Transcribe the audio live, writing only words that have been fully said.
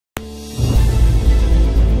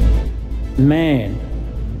Man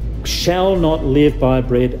shall not live by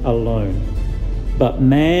bread alone, but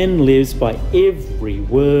man lives by every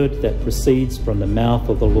word that proceeds from the mouth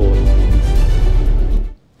of the Lord.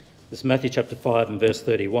 This is Matthew chapter 5 and verse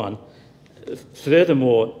 31.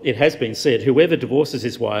 Furthermore, it has been said, whoever divorces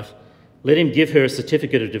his wife, let him give her a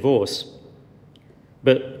certificate of divorce.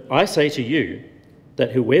 But I say to you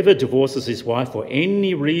that whoever divorces his wife for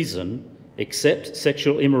any reason except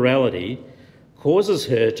sexual immorality causes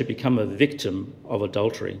her to become a victim of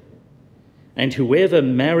adultery. And whoever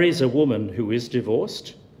marries a woman who is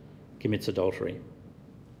divorced commits adultery.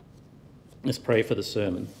 Let's pray for the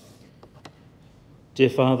sermon. Dear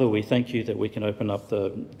Father, we thank you that we can open up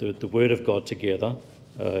the Word of God together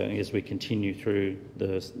as we continue through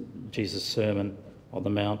Jesus' Sermon on the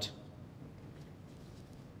Mount.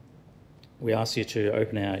 We ask you to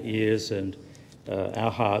open our ears and our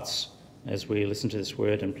hearts as we listen to this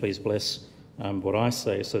word, and please bless what I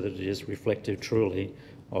say so that it is reflective truly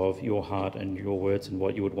of your heart and your words and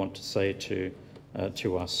what you would want to say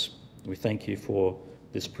to us. We thank you for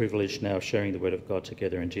this privilege now of sharing the word of God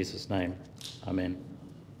together in Jesus' name. Amen.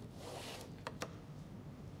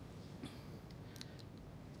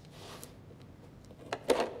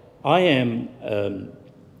 I am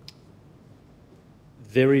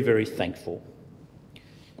very, very thankful.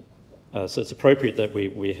 So it's appropriate that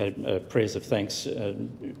we had prayers of thanks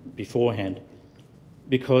beforehand,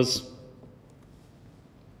 because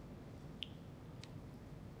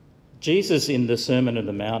Jesus in the Sermon on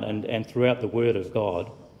the Mount and throughout the Word of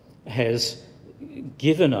God has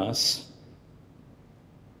given us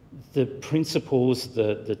the principles,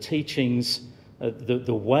 the teachings,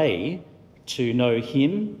 the way to know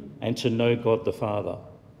him and to know God the Father,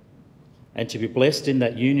 and to be blessed in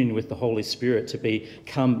that union with the Holy Spirit, to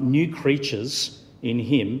become new creatures in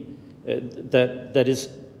him, that is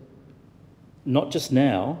not just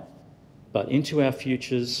now, but into our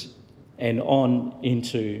futures and on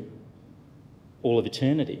into all of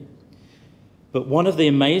eternity. But one of the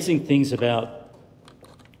amazing things about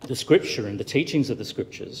the Scripture and the teachings of the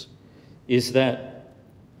Scriptures is that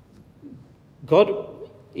God,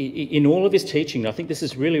 in all of his teaching, I think this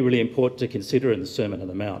is really, really important to consider in the Sermon on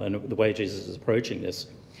the Mount and the way Jesus is approaching this.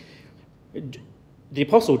 The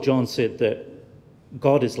Apostle John said that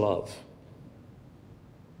God is love,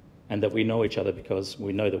 and that we know each other because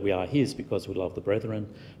we know that we are his because we love the brethren,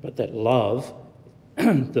 but that love,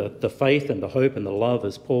 the faith and the hope and the love,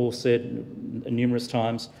 as Paul said numerous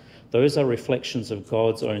times, those are reflections of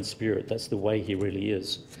God's own Spirit. That's the way he really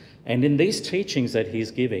is. And in these teachings that he's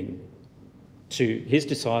giving to his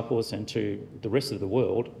disciples and to the rest of the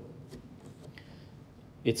world,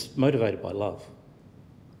 it's motivated by love.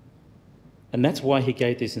 And that's why he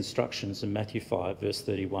gave these instructions in Matthew 5, verse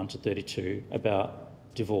 31 to 32, about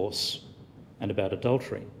divorce and about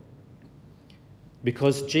adultery.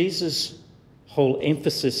 Because Jesus' whole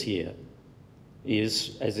emphasis here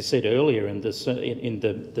is, as I said earlier in the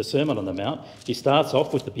Sermon on the Mount, he starts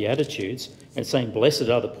off with the Beatitudes and saying, blessed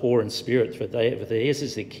are the poor in spirit, for theirs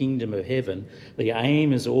is the kingdom of heaven. The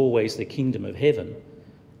aim is always the kingdom of heaven,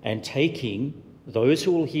 and taking those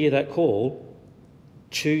who will hear that call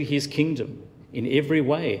to his kingdom in every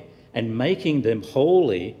way, and making them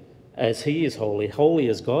holy as he is holy, holy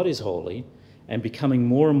as God is holy, and becoming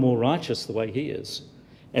more and more righteous the way he is.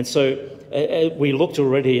 And so we looked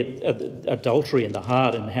already at adultery in the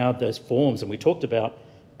heart and how those forms, and we talked about,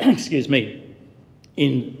 in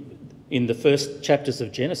the first chapters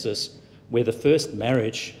of Genesis, where the first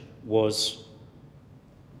marriage was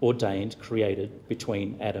ordained, created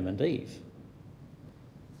between Adam and Eve.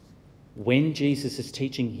 When Jesus is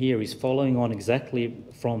teaching here, he's following on exactly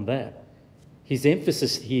from that. His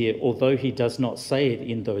emphasis here, although he does not say it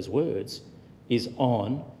in those words, is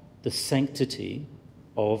on the sanctity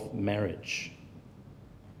of marriage,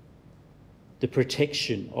 the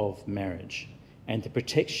protection of marriage, and the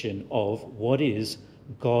protection of what is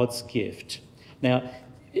God's gift. Now,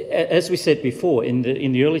 as we said before, in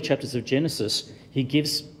the early chapters of Genesis, he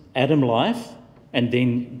gives Adam life and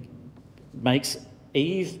then makes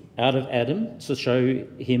Eve out of Adam to show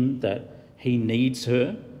him that he needs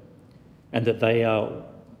her and that they are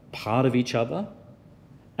part of each other,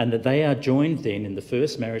 and that they are joined then in the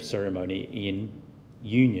first marriage ceremony in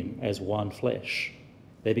union as one flesh.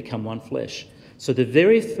 They become one flesh. So the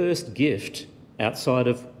very first gift outside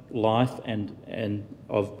of life and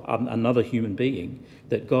of another human being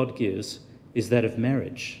that God gives is that of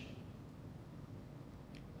marriage.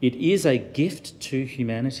 It is a gift to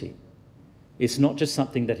humanity. It's not just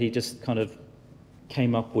something that he just kind of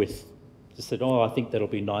came up with Just said, oh, I think that'll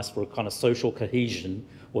be nice for a kind of social cohesion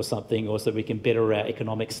or something, or so we can better our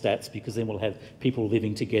economic stats, because then we'll have people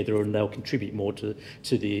living together and they'll contribute more to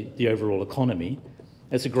the overall economy.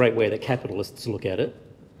 That's a great way that capitalists look at it.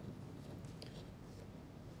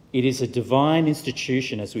 It is a divine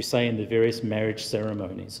institution, as we say in the various marriage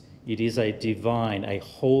ceremonies. It is a divine, a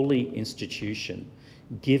holy institution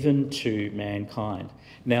given to mankind.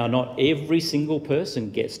 Now, not every single person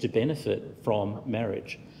gets to benefit from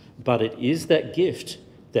marriage, but it is that gift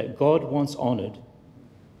that God wants honoured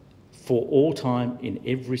for all time in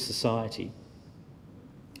every society.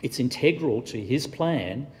 It's integral to his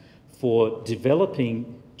plan for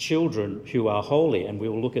developing children who are holy, and we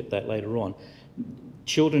will look at that later on.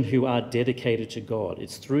 Children who are dedicated to God.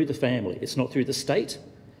 It's through the family. It's not through the state.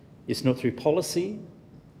 It's not through policy.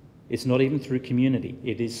 It's not even through community.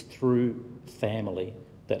 It is through family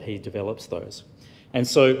that he develops those. And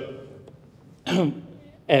so,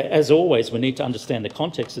 as always, we need to understand the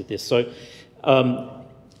context of this. So,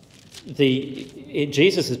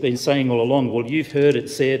 Jesus has been saying all along, well, you've heard it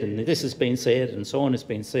said, and this has been said, and so on has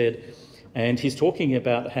been said. And he's talking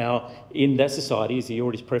about how in that society, as he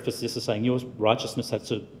already prefaced this as saying, your righteousness has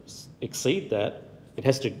to exceed that. It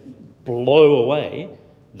has to blow away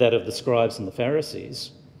that of the scribes and the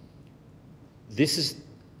Pharisees. This is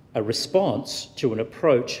a response to an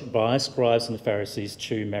approach by scribes and the Pharisees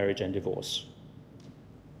to marriage and divorce,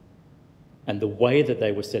 and the way that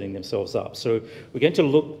they were setting themselves up. So we're going to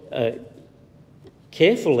look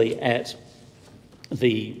carefully at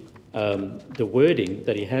the wording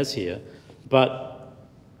that he has here, but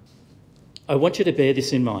I want you to bear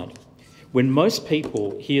this in mind. When most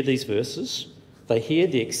people hear these verses, they hear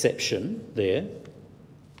the exception there.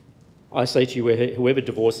 I say to you, whoever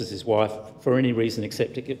divorces his wife for any reason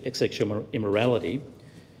except sexual immorality,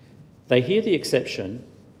 they hear the exception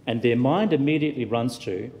and their mind immediately runs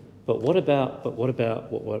to, but what about?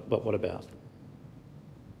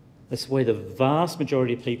 That's the way the vast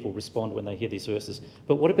majority of people respond when they hear these verses.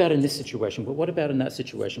 But what about in this situation? But what about in that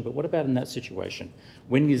situation? But what about in that situation?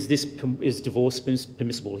 When is divorce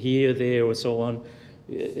permissible? Here, there, or so on?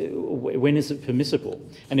 When is it permissible?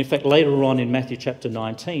 And in fact, later on in Matthew chapter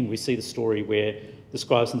 19, we see the story where the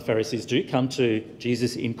scribes and the Pharisees do come to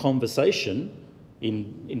Jesus in conversation,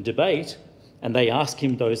 in debate, and they ask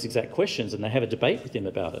him those exact questions, and they have a debate with him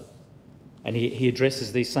about it. And he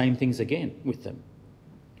addresses these same things again with them.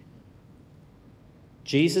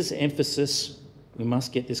 Jesus' emphasis, we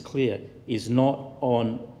must get this clear, is not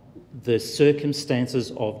on the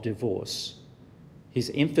circumstances of divorce.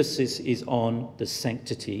 His emphasis is on the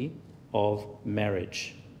sanctity of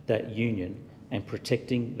marriage, that union, and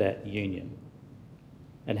protecting that union,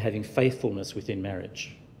 and having faithfulness within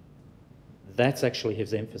marriage. That's actually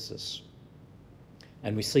his emphasis.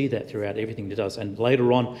 And we see that throughout everything he does. And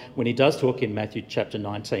later on, when he does talk in Matthew chapter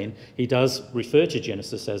 19, he does refer to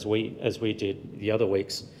Genesis as we did the other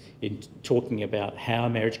weeks, in talking about how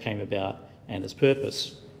marriage came about and its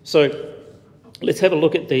purpose. So let's have a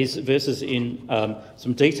look at these verses in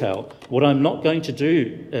some detail. What I'm not going to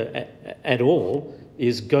do at all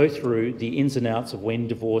is go through the ins and outs of when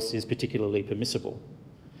divorce is particularly permissible.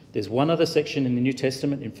 There's one other section in the New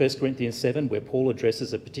Testament, in 1 Corinthians 7, where Paul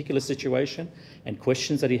addresses a particular situation and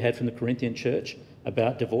questions that he had from the Corinthian church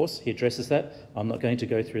about divorce. He addresses that. I'm not going to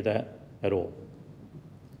go through that at all,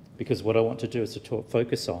 because what I want to do is to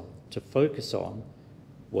focus on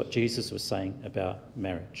what Jesus was saying about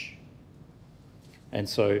marriage. And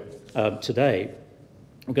so today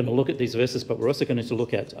we're going to look at these verses, but we're also going to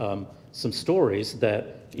look at some stories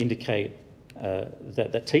that indicate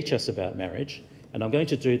that teach us about marriage. And I'm going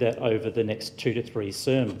to do that over the next 2 to 3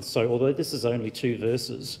 sermons. So although this is only 2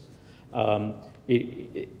 verses,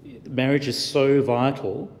 marriage is so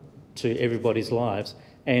vital to everybody's lives.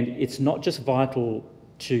 And it's not just vital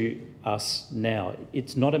to us now.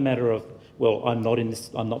 It's not a matter of, well, I'm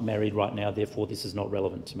not married right now, therefore this is not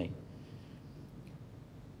relevant to me.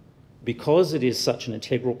 Because it is such an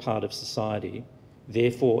integral part of society,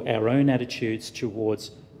 therefore our own attitudes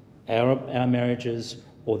towards our marriages,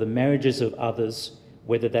 or the marriages of others,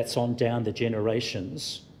 whether that's on down the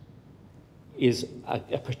generations, is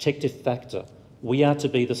a protective factor. We are to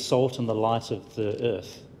be the salt and the light of the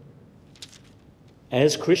earth.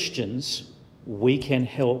 As Christians, we can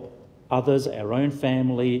help others, our own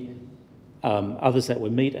family, others that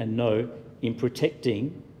we meet and know, in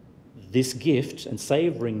protecting this gift and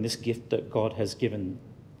savouring this gift that God has given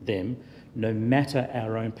them, no matter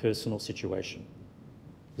our own personal situation.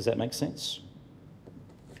 Does that make sense?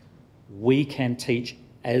 We can teach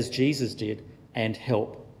as Jesus did and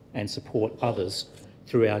help and support others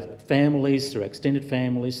through our families, through our extended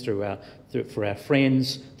families, through our for our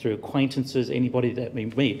friends, through acquaintances, anybody that we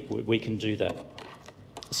meet, we can do that.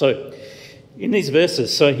 So in these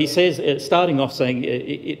verses, so he says, starting off saying,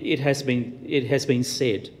 it has been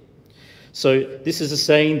said. So this is a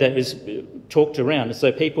saying that is talked around. And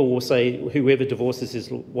so people will say, whoever divorces his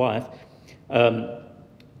wife,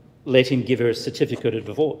 let him give her a certificate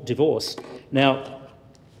of divorce. Now,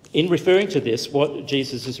 in referring to this, what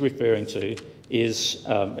Jesus is referring to is,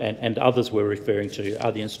 and others were referring to,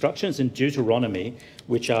 are the instructions in Deuteronomy,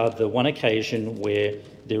 which are the one occasion where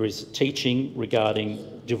there is teaching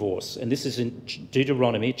regarding divorce. And this is in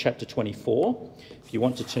Deuteronomy chapter 24. If you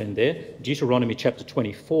want to turn there, Deuteronomy chapter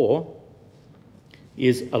 24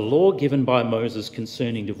 is a law given by Moses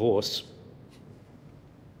concerning divorce.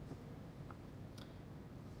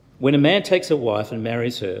 When a man takes a wife and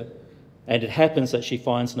marries her, and it happens that she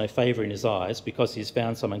finds no favour in his eyes because he has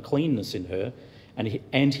found some uncleanness in her,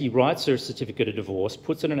 and he writes her a certificate of divorce,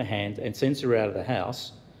 puts it in her hand and sends her out of the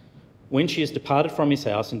house, when she has departed from his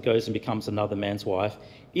house and goes and becomes another man's wife,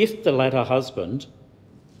 if the latter husband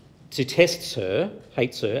detests her,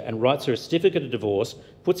 hates her, and writes her a certificate of divorce,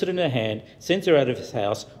 puts it in her hand, sends her out of his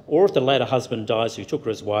house, or if the latter husband dies who took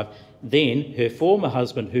her as wife, then her former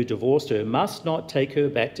husband who divorced her must not take her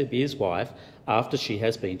back to be his wife after she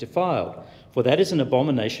has been defiled, for that is an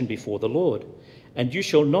abomination before the Lord. And you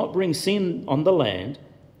shall not bring sin on the land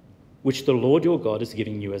which the Lord your God is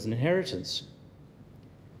giving you as an inheritance.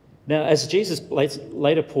 Now, as Jesus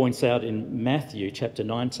later points out in Matthew chapter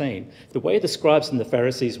 19, the way the scribes and the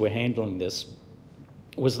Pharisees were handling this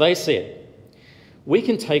was they said, we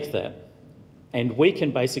can take that and we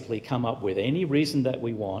can basically come up with any reason that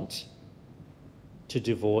we want to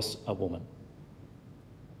divorce a woman.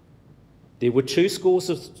 There were two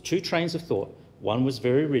trains of thought. One was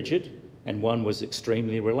very rigid and one was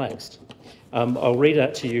extremely relaxed. I'll read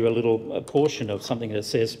out to you a portion of something that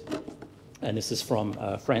says, and this is from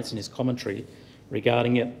France in his commentary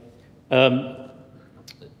regarding it.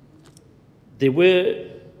 There were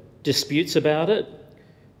disputes about it.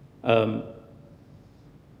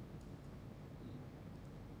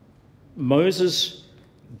 Moses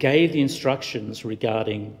gave the instructions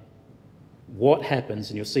regarding what happens,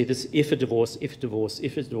 and you'll see this, if a divorce, if a divorce,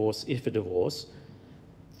 if a divorce, if a divorce.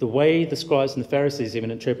 The way the scribes and the Pharisees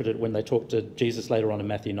even interpreted it when they talked to Jesus later on in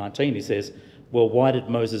Matthew 19, he says, well, why did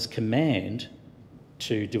Moses command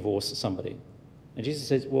to divorce somebody? And Jesus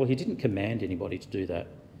says, well, he didn't command anybody to do that.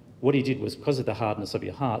 What he did was, because of the hardness of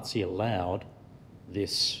your hearts, he allowed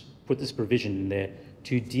this, put this provision in there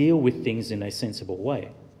to deal with things in a sensible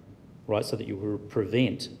way, right, so that you will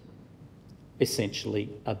prevent, essentially,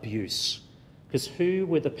 abuse. Because who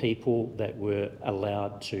were the people that were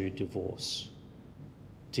allowed to divorce,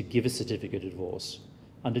 to give a certificate of divorce?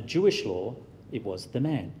 Under Jewish law, it was the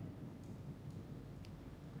man.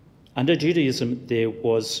 Under Judaism, there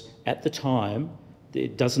was, at the time,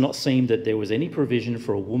 it does not seem that there was any provision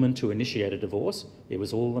for a woman to initiate a divorce. It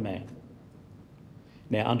was all the man.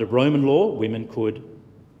 Now, under Roman law, women could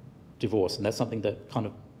divorce, and that's something that kind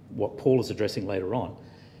of what Paul is addressing later on.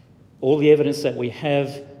 All the evidence that we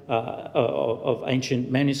have of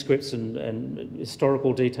ancient manuscripts and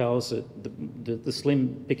historical details, the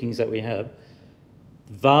slim pickings that we have,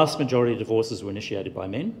 the vast majority of divorces were initiated by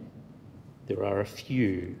men. There are a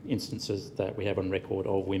few instances that we have on record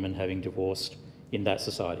of women having divorced in that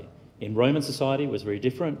society. In Roman society, it was very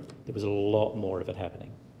different. There was a lot more of it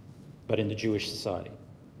happening, but in the Jewish society.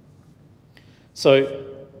 So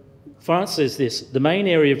France says this, the main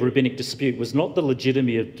area of rabbinic dispute was not the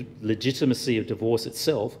legitimacy of divorce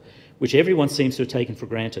itself, which everyone seems to have taken for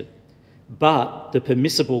granted, but the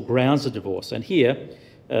permissible grounds of divorce. And here,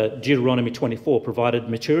 Deuteronomy 24 provided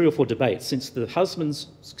material for debate, since the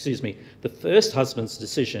first husband's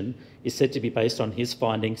decision is said to be based on his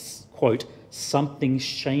finding, quote, something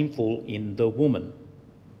shameful in the woman,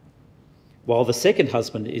 while the second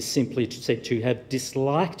husband is simply said to have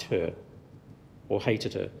disliked her or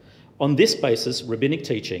hated her. On this basis, rabbinic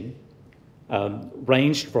teaching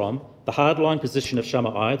ranged from the hardline position of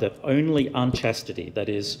Shammai that only unchastity, that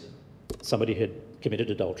is, somebody who had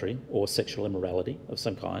committed adultery or sexual immorality of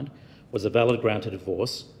some kind, was a valid ground to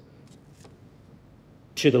divorce,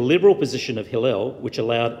 to the liberal position of Hillel, which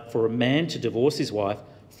allowed for a man to divorce his wife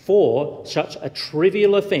for such a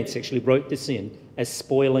trivial offence, actually wrote this in, as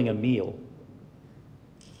spoiling a meal.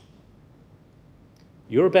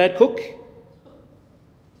 You're a bad cook.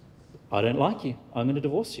 I don't like you. I'm going to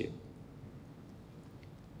divorce you.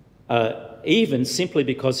 Even simply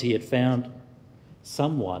because he had found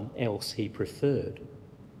someone else he preferred.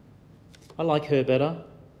 I like her better.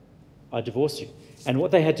 I divorce you. And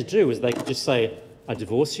what they had to do is they could just say, I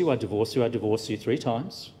divorce you, I divorce you, I divorce you 3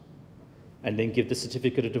 times. and then give the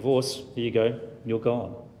certificate of divorce. Here you go, you're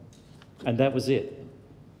gone. And that was it.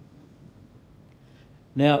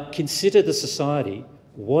 Now, consider the society.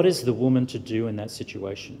 What is the woman to do in that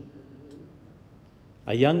situation?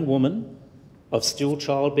 A young woman of still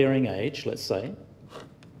childbearing age, let's say,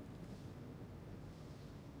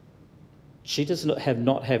 she does not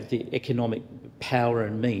have the economic power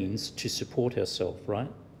and means to support herself,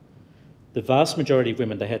 right? The vast majority of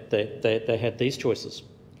women, they had these choices.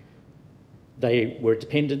 They were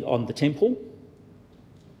dependent on the temple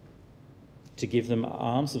to give them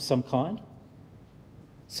alms of some kind.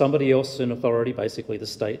 Somebody else in authority, basically the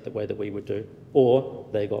state, the way that we would do, or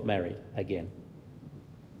they got married again.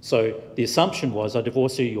 So the assumption was, I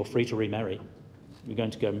divorce you, you're free to remarry. You're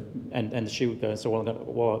going to go, and she would go, so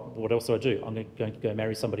what else do I do? I'm going to go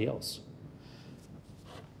marry somebody else.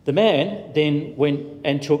 The man then went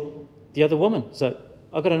and took the other woman. So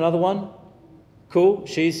I've got another one. Cool,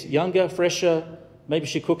 she's younger, fresher, maybe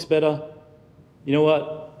she cooks better. You know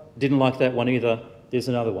what? Didn't like that one either. There's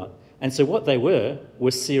another one. And so what they were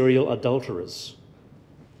serial adulterers,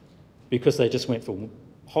 because they just went from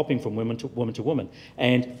hopping from woman to woman.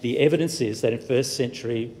 And the evidence is that in first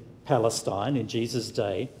century Palestine, in Jesus'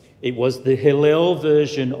 day, it was the Hillel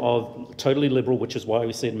version of totally liberal, which is why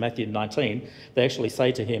we see in Matthew 19, they actually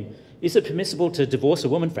say to him, is it permissible to divorce a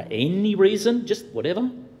woman for any reason, just whatever?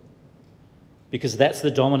 Because that's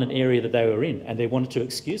the dominant area that they were in, and they wanted to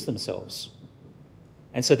excuse themselves.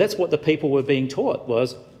 And so that's what the people were being taught,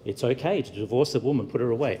 was it's okay to divorce a woman, put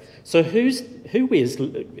her away. So who is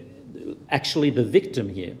actually the victim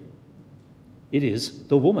here? It is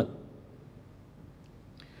the woman.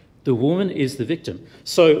 The woman is the victim.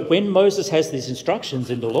 So when Moses has these instructions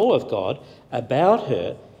in the law of God about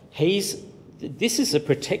her, this is a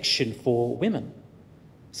protection for women,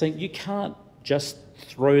 saying you can't just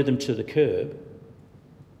throw them to the curb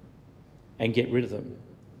and get rid of them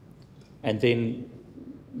and then,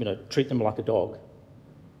 treat them like a dog.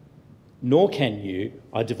 Nor can you,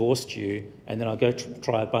 I divorced you, and then I go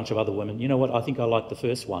try a bunch of other women. You know what, I think I like the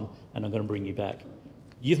first one, and I'm going to bring you back.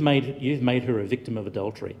 You've made her a victim of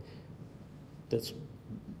adultery. That's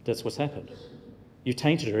what's happened. You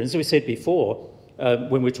tainted her. And as we said before,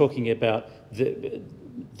 when we're talking about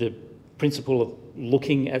the principle of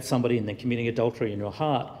looking at somebody and then committing adultery in your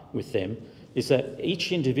heart with them, is that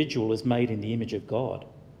each individual is made in the image of God.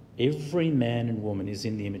 Every man and woman is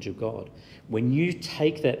in the image of God. When you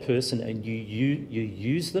take that person and you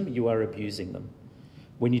use them, you are abusing them.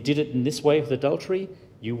 When you did it in this way with adultery,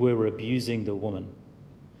 you were abusing the woman.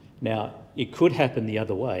 Now, it could happen the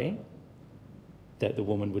other way, that the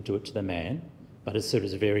woman would do it to the man, but it's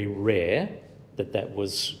very rare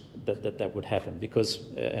that would happen because,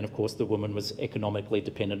 and of course, the woman was economically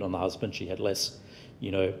dependent on the husband. She had less,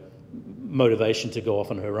 motivation to go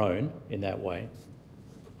off on her own in that way.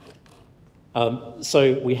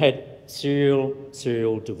 So we had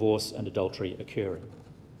serial divorce and adultery occurring.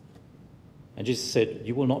 And Jesus said,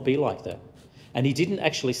 you will not be like that. And he didn't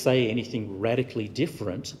actually say anything radically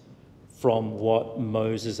different from what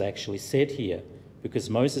Moses actually said here, because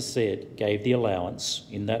Moses gave the allowance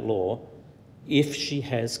in that law if she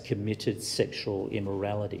has committed sexual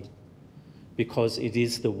immorality, because it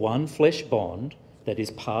is the one flesh bond that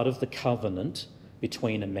is part of the covenant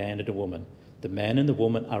between a man and a woman. The man and the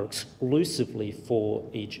woman are exclusively for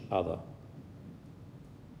each other.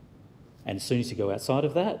 And as soon as you go outside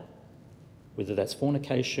of that, whether that's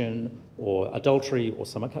fornication or adultery or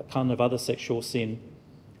some kind of other sexual sin,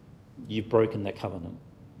 you've broken that covenant.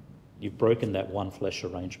 You've broken that one flesh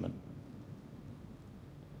arrangement.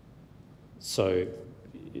 So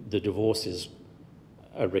the divorce is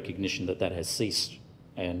a recognition that has ceased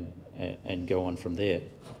and go on from there.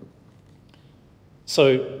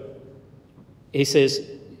 So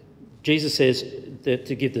Jesus says that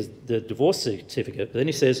to give the divorce certificate, but then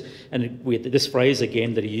he says, and with this phrase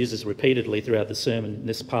again that he uses repeatedly throughout the sermon,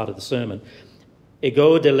 this part of the sermon,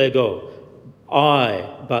 ego de lego,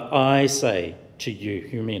 but I say to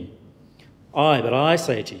you, but I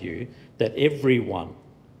say to you that everyone,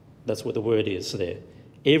 that's what the word is there,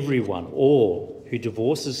 everyone, all who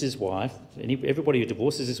divorces his wife, everybody who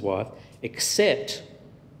divorces his wife, except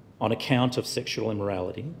on account of sexual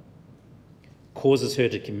immorality, causes her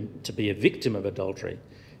to be a victim of adultery.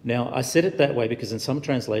 Now, I said it that way because in some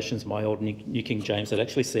translations, my old New King James, it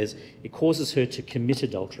actually says it causes her to commit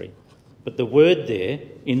adultery. But the word there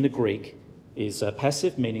in the Greek is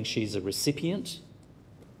passive, meaning she's a recipient.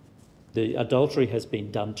 The adultery has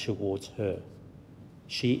been done towards her.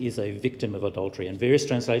 She is a victim of adultery. And various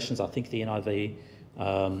translations, I think the NIV,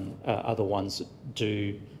 other ones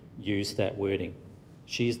do use that wording.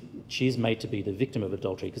 she's made to be the victim of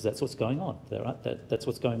adultery because that's what's going on. Right? That's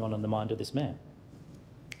what's going on in the mind of this man.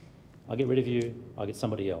 I get rid of you, I get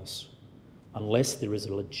somebody else, unless there is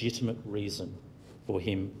a legitimate reason for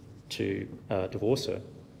him to divorce her.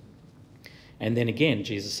 And then again,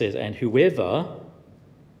 Jesus says, and whoever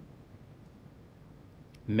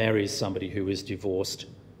marries somebody who is divorced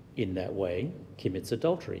in that way commits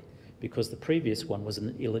adultery, because the previous one was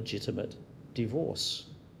an illegitimate divorce.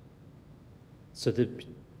 So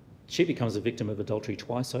she becomes a victim of adultery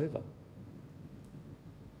twice over.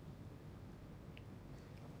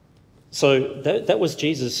 So that was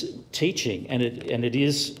Jesus' teaching, and it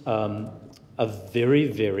is a very,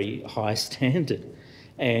 very high standard,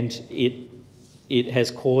 and it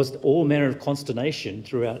has caused all manner of consternation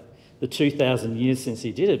throughout the 2,000 years since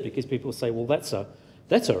he did it, because people say, well, that's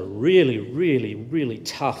a really, really, really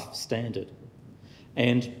tough standard.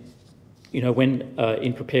 And when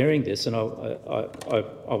in preparing this, and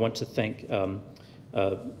I want to thank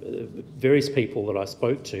various people that I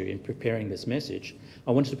spoke to in preparing this message.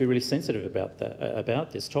 I wanted to be really sensitive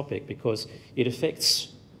about this topic, because it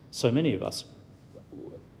affects so many of us.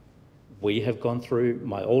 We have gone through,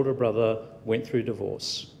 my older brother went through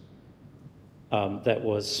divorce. That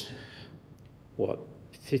was,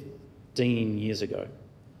 15 years ago.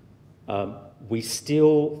 We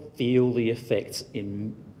still feel the effects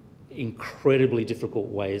in incredibly difficult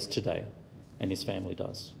ways today, and his family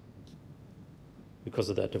does, because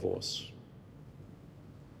of that divorce.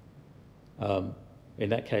 In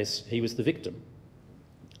that case, he was the victim.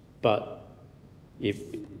 But it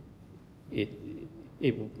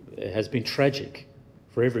has been tragic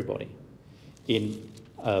for everybody. In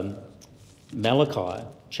Malachi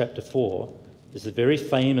chapter 4, there's a very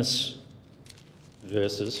famous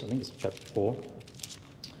verses, I think it's chapter 4,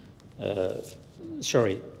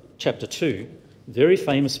 chapter 2, very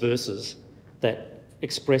famous verses that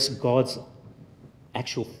express God's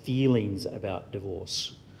actual feelings about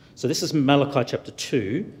divorce. So this is Malachi chapter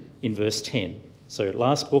 2 in verse 10. So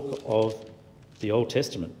last book of the Old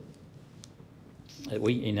Testament,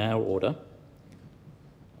 in our order.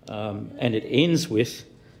 And it ends with,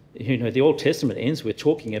 the Old Testament ends with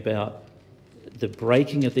talking about the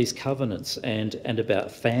breaking of these covenants and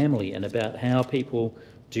about family and about how people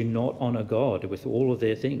do not honour God with all of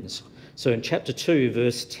their things. So in chapter 2,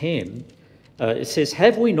 verse 10, it says,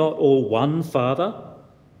 have we not all one Father?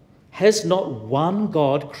 Has not one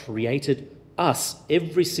God created us,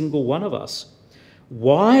 every single one of us?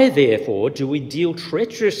 Why, therefore, do we deal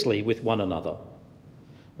treacherously with one another?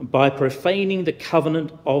 By profaning the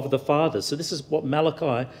covenant of the fathers. So this is what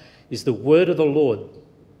Malachi is, the word of the Lord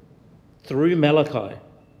through Malachi.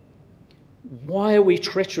 Why are we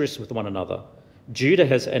treacherous with one another? Judah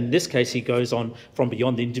has, and in this case he goes on from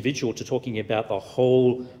beyond the individual to talking about the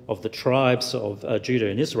whole of the tribes of Judah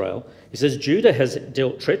and Israel. He says, Judah has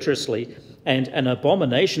dealt treacherously, and an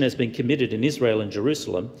abomination has been committed in Israel and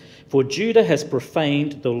Jerusalem, for Judah has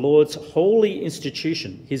profaned the Lord's holy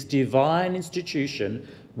institution, his divine institution,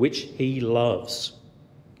 which he loves.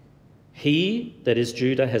 He, that is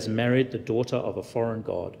Judah, has married the daughter of a foreign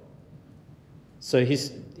god. So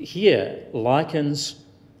here likens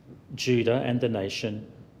Judah and the nation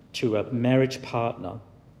to a marriage partner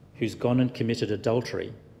who's gone and committed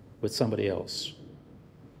adultery with somebody else.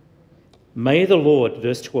 May the Lord,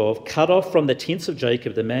 verse 12, cut off from the tents of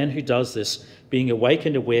Jacob the man who does this, being awake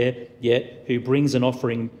and aware, yet who brings an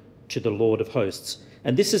offering to the Lord of hosts.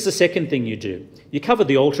 And this is the second thing you do. You cover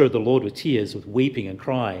the altar of the Lord with tears, with weeping and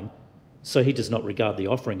crying, so he does not regard the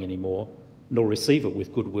offering anymore, nor receive it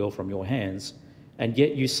with goodwill from your hands. And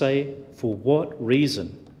yet you say, for what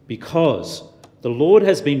reason? Because the Lord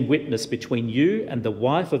has been witness between you and the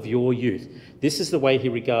wife of your youth. This is the way he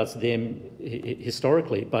regards them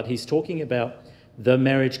historically, but he's talking about the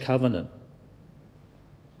marriage covenant,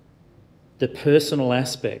 the personal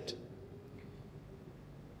aspect.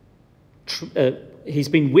 He's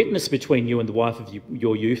been witness between you and the wife of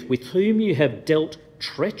your youth, with whom you have dealt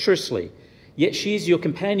treacherously. Yet she is your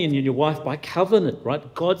companion and your wife by covenant,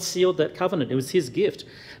 right? God sealed that covenant. It was his gift.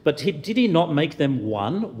 But did he not make them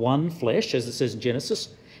one flesh, as it says in Genesis,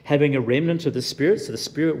 having a remnant of the Spirit? So the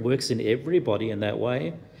Spirit works in everybody in that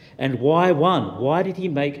way. And why one? Why did he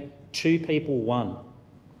make two people one?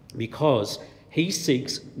 Because he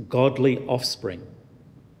seeks godly offspring.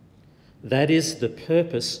 That is the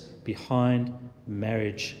purpose behind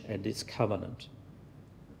marriage and its covenant.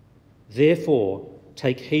 Therefore,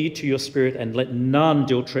 take heed to your spirit, and let none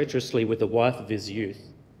deal treacherously with the wife of his youth.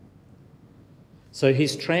 So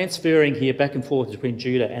he's transferring here back and forth between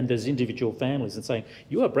Judah and those individual families and saying,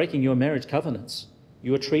 you are breaking your marriage covenants.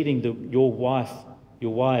 You are treating your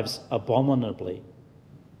wives abominably.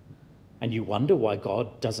 And you wonder why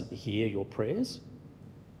God doesn't hear your prayers?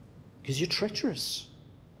 Because you're treacherous.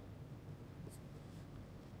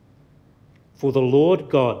 For the Lord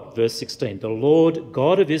God, verse 16, the Lord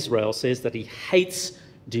God of Israel says that he hates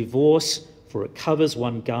divorce, for it covers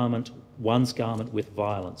one's garment with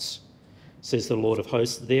violence. Says the Lord of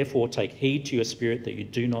hosts, therefore take heed to your spirit that you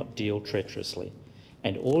do not deal treacherously.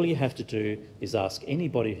 And all you have to do is ask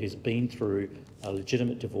anybody who's been through a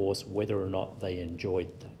legitimate divorce whether or not they enjoyed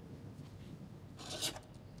that.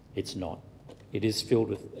 It's not. It is filled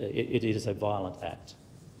with, it is a violent act.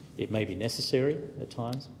 It may be necessary at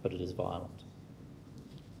times, but it is violent.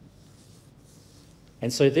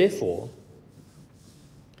 And so therefore,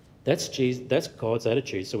 that's God's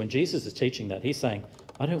attitude. So when Jesus is teaching that, he's saying,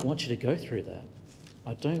 I don't want you to go through that.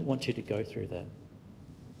 I don't want you to go through that.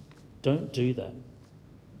 Don't do that.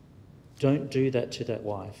 Don't do that to that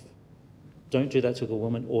wife. Don't do that to the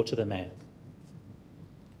woman or to the man.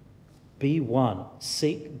 Be one.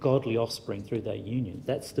 Seek godly offspring through that union.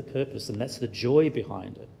 That's the purpose and that's the joy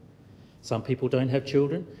behind it. Some people don't have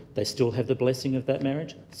children. They still have the blessing of that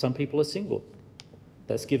marriage. Some people are single.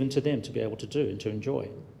 That's given to them to be able to do and to enjoy.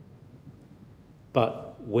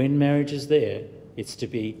 But when marriage is there, it's to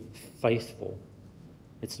be faithful.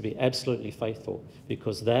 It's to be absolutely faithful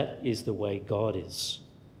because that is the way God is.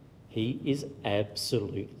 He is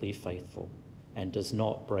absolutely faithful and does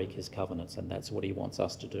not break his covenants, and that's what he wants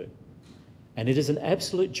us to do. And it is an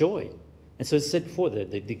absolute joy. And so as I said before,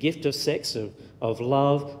 the gift of sex, of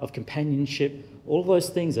love, of companionship, all those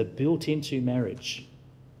things are built into marriage.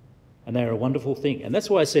 And they're a wonderful thing. And that's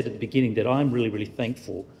why I said at the beginning that I'm really, really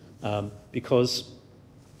thankful because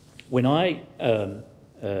when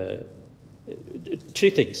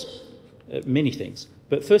two things, many things.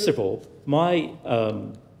 But first of all, my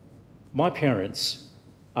parents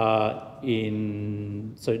are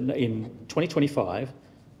in 2025,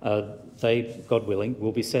 they, God willing,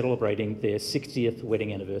 will be celebrating their 60th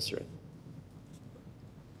wedding anniversary.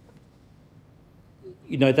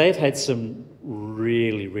 You know, they've had some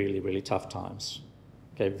really, really, really tough times.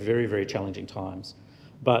 Okay, very, very challenging times.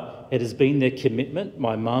 But it has been their commitment.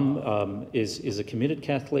 My mum is a committed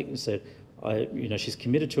Catholic and said, she's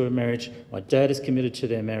committed to her marriage. My dad is committed to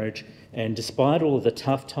their marriage. And despite all of the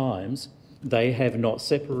tough times, they have not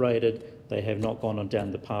separated. They have not gone on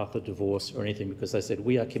down the path of divorce or anything because they said,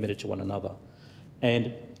 we are committed to one another.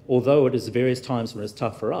 And although it is various times when it's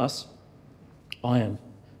tough for us, I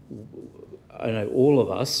know all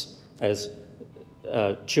of us as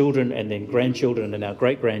children and then grandchildren and our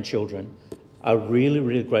great-grandchildren are really,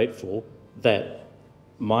 really grateful that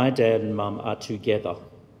my dad and mum are together.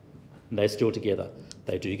 And they're still together.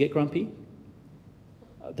 They do get grumpy.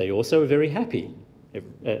 They also are very happy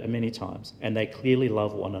many times. And they clearly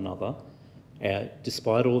love one another,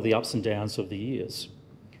 despite all the ups and downs of the years.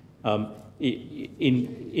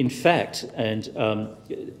 In fact, and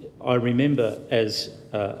I remember as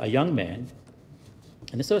a young man,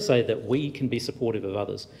 and this I say that we can be supportive of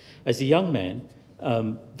others. As a young man,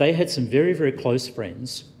 they had some very, very close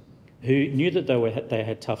friends who knew that they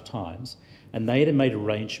had tough times, and they had made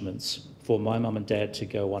arrangements for my mum and dad to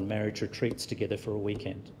go on marriage retreats together for a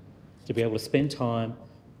weekend, to be able to spend time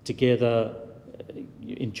together,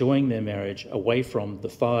 enjoying their marriage away from the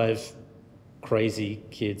 5 crazy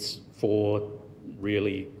kids, 4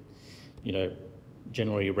 really,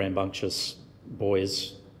 generally rambunctious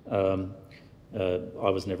boys. I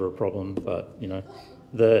was never a problem, but,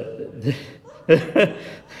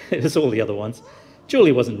 it was all the other ones.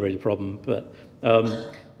 Julie wasn't really a problem, but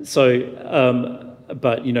when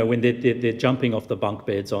they're jumping off the bunk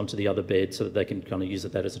beds onto the other bed so that they can kind of use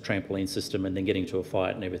that as a trampoline system and then getting to a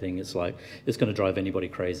fight and everything, it's going to drive anybody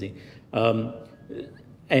crazy.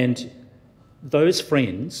 And those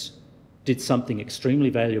friends did something extremely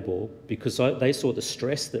valuable because they saw the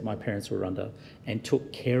stress that my parents were under and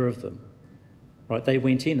took care of them. Right? They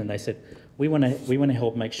went in and they said, we want to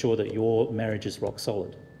help make sure that your marriage is rock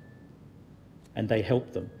solid. And they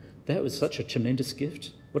helped them. That was such a tremendous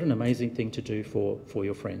gift. What an amazing thing to do for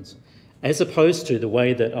your friends. As opposed to the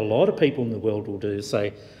way that a lot of people in the world will do,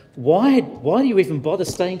 say, why do you even bother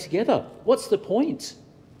staying together? What's the point?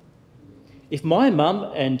 If my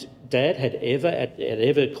mum and dad had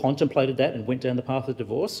ever contemplated that and went down the path of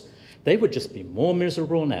divorce, they would just be more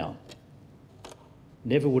miserable now.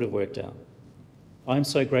 Never would have worked out. I'm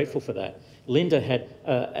so grateful for that. Linda had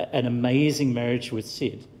an amazing marriage with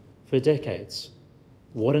Sid for decades.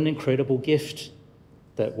 What an incredible gift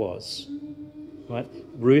that was. Right?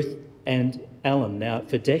 Ruth and Alan, now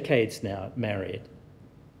for decades now, married.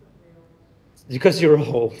 Because you're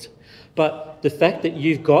old. But the fact that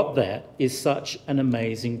you've got that is such an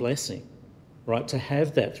amazing blessing. right, to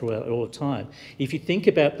have that throughout all the time. If you think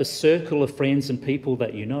about the circle of friends and people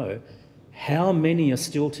that you know, how many are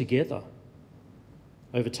still together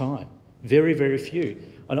over time? Very, very few.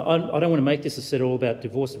 And I don't want to make this a set all about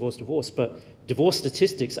divorce, but divorce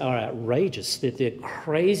statistics are outrageous. They're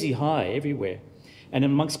crazy high everywhere. And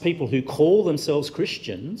amongst people who call themselves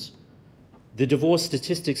Christians, the divorce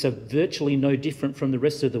statistics are virtually no different from the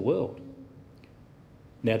rest of the world.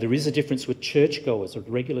 Now, there is a difference with churchgoers or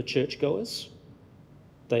regular churchgoers.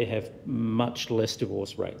 They have much less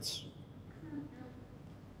divorce rates.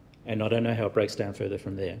 And I don't know how it breaks down further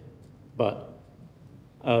from there. But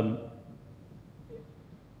I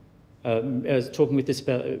was talking with this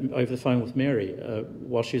about over the phone with Mary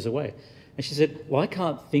while she was away. And she said, well, I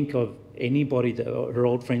can't think of anybody, her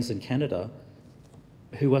old friends in Canada,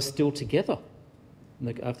 who are still together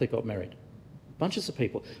after they got married. Bunches of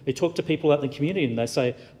people. They talk to people out in the community and they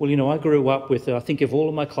say, well, you know, I grew up with, I think of all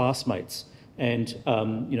of my classmates and,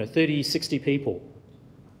 30, 60 people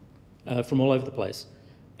from all over the place.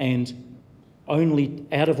 And only,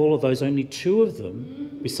 out of all of those, only 2 of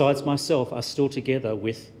them, besides myself, are still together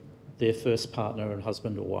with their first partner and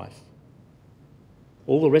husband or wife.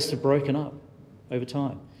 All the rest have broken up over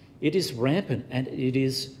time. It is rampant and it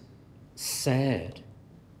is sad.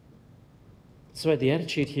 So the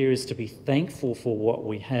attitude here is to be thankful for what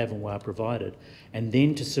we have and what are provided, and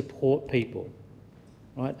then to support people.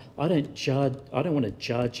 Right? I don't want to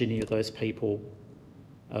judge any of those people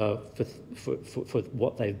for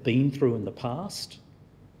what they've been through in the past.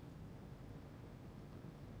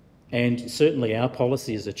 And certainly our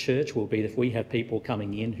policy as a church will be that if we have people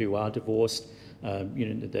coming in who are divorced,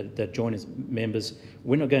 that join as members,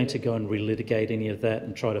 we're not going to go and relitigate any of that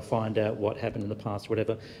and try to find out what happened in the past,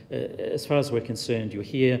 whatever. As far as we're concerned, you're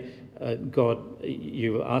here,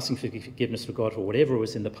 you're asking for forgiveness for God for whatever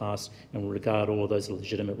was in the past, and we'll regard all of those as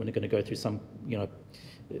legitimate. We're not going to go through some,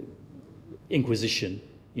 inquisition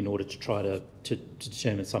in order to try to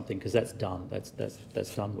determine something, because that's done.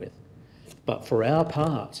 That's done with. But for our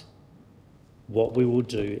part, what we will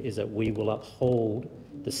do is that we will uphold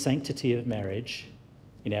the sanctity of marriage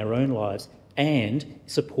in our own lives and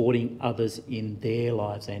supporting others in their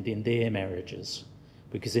lives and in their marriages,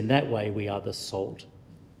 because in that way we are the salt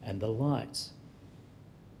and the light,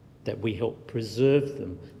 that we help preserve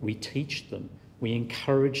them, we teach them, we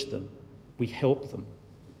encourage them, we help them.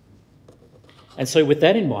 And so with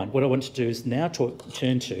that in mind, what I want to do is now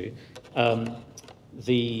turn to I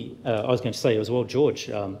was going to say as well, George,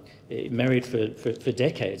 married for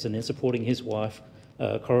decades and then supporting his wife,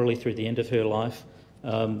 Coralie, through the end of her life.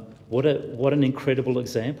 What an incredible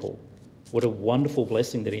example. What a wonderful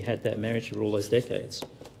blessing that he had that marriage for all those decades.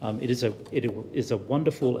 It is a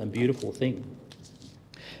wonderful and beautiful thing.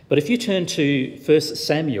 But if you turn to 1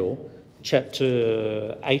 Samuel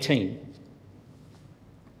chapter 18,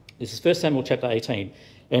 this is 1 Samuel chapter 18,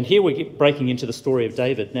 and here we're breaking into the story of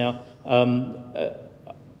David. Now,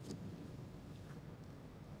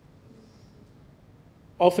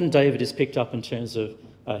 often David is picked up in terms of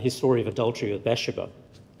his story of adultery with Bathsheba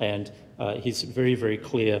and his very, very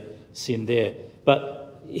clear sin there.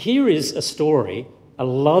 But here is a story, a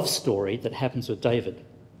love story that happens with David.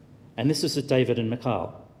 And this is with David and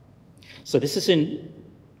Michal. So this is in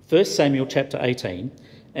 1 Samuel chapter 18,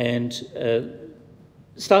 and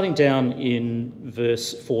starting down in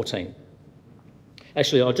verse 14.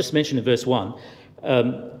 Actually, I'll just mention in verse 1.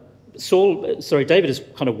 David is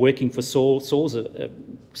kind of working for Saul. Saul's a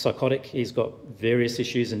psychotic. He's got various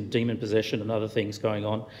issues and demon possession and other things going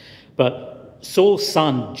on. But Saul's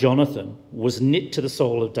son, Jonathan, was knit to the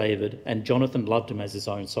soul of David, and Jonathan loved him as his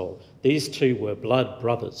own soul. These two were blood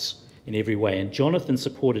brothers in every way, and Jonathan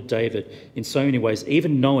supported David in so many ways,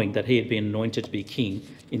 even knowing that he had been anointed to be king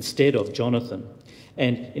instead of Jonathan.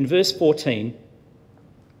 And in verse 14,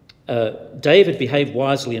 David behaved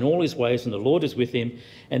wisely in all his ways, and the Lord is with him.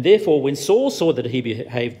 And therefore, when Saul saw that he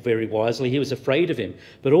behaved very wisely, he was afraid of him.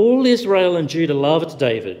 But all Israel and Judah loved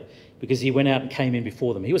David, because he went out and came in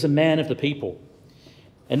before them. He was a man of the people.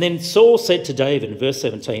 And then Saul said to David in verse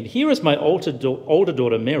 17, "Here is my older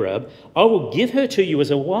daughter Merab. I will give her to you as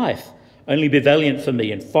a wife. Only be valiant for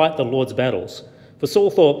me and fight the Lord's battles." For Saul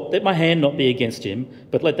thought, "Let my hand not be against him,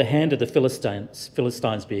 but let the hand of the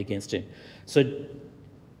Philistines be against him." So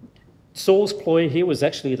Saul's ploy here was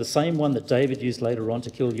actually the same one that David used later on to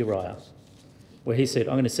kill Uriah, where he said,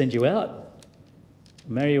 "I'm going to send you out,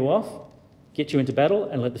 marry you off, get you into battle,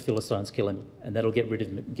 and let the Philistines kill him, and that'll get rid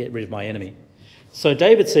of my enemy." So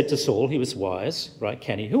David said to Saul, he was wise, right,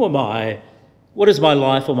 canny, "Who am I? What is my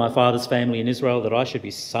life or my father's family in Israel that I should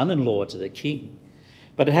be son-in-law to the king?"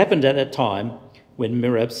 But it happened at that time when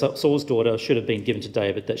Merab, Saul's daughter, should have been given to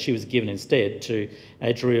David, that she was given instead to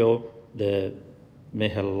Adriel the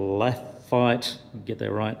Mehalathite, get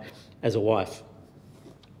that right, as a wife.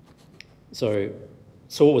 So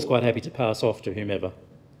Saul was quite happy to pass off to whomever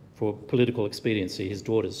for political expediency, his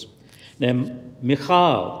daughters. Now,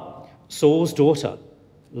 Michal, Saul's daughter,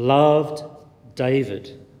 loved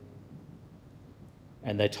David.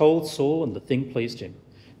 And they told Saul, and the thing pleased him.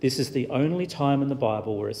 This is the only time in the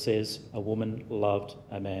Bible where it says a woman loved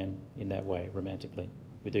a man in that way, romantically,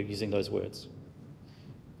 with using those words.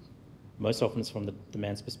 Most often it's from the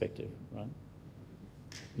man's perspective, right?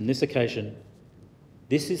 On this occasion,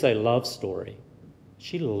 this is a love story.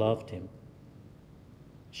 She loved him.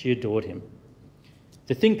 She adored him.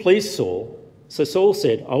 The thing pleased Saul, so Saul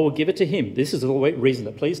said, I will give it to him. This is the reason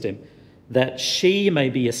that pleased him, that she may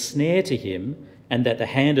be a snare to him, and that the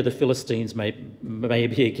hand of the Philistines may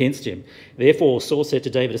be against him. Therefore Saul said to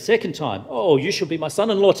David a second time, oh, you shall be my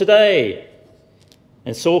son-in-law today.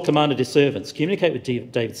 And Saul commanded his servants, communicate with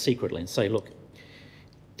David secretly and say, look,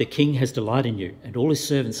 the king has delight in you, and all his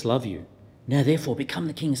servants love you. Now therefore become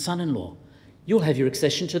the king's son-in-law. You'll have your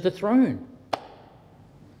accession to the throne.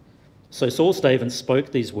 So Saul's servants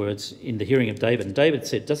spoke these words in the hearing of David, and David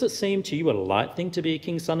said, does it seem to you a light thing to be a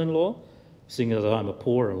king's son-in-law, seeing that I am a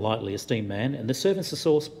poor and lightly esteemed man? And the servants of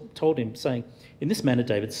Saul told him, saying, in this manner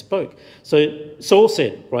David spoke. So Saul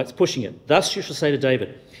said, right, it's pushing it, thus you shall say to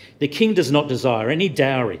David, the king does not desire any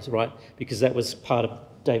dowries, right? Because that was part of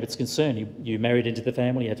David's concern. You married into the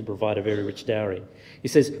family, you had to provide a very rich dowry. He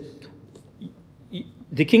says,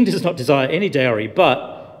 the king does not desire any dowry,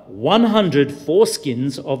 but 100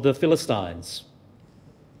 foreskins of the Philistines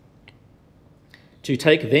to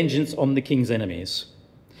take vengeance on the king's enemies.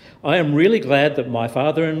 I am really glad that my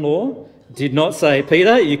father-in-law did not say,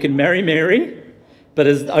 Peter, you can marry Mary, but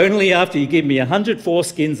it's only after you give me 100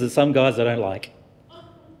 foreskins of some guys I don't like.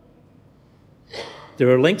 There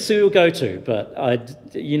are lengths we will go to, but I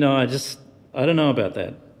don't know about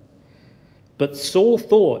that. But Saul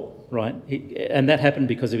thought, right, and that happened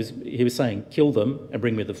because he was saying, kill them and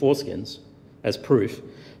bring me the foreskins as proof.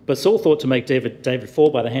 But Saul thought to make David fall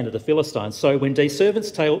by the hand of the Philistines. So when the servants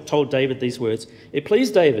told David these words, it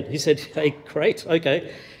pleased David. He said, hey, great,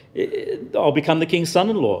 okay, I'll become the king's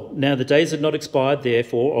son-in-law. Now the days had not expired,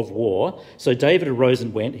 therefore, of war. So David arose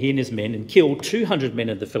and went, he and his men, and killed 200 men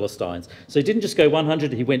of the Philistines. So he didn't just go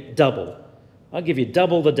 100, he went double. I'll give you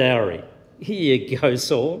double the dowry. Here you go,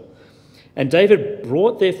 Saul. And David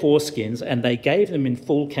brought their foreskins, and they gave them in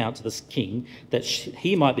full count to the king, that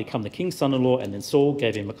he might become the king's son-in-law, and then Saul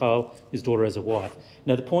gave him Michal, his daughter, as a wife.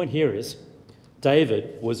 Now the point here is,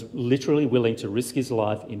 David was literally willing to risk his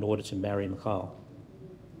life in order to marry Michal.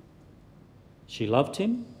 She loved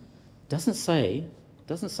him. Doesn't say,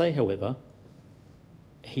 however,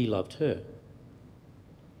 he loved her.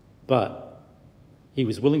 But he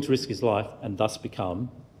was willing to risk his life and thus become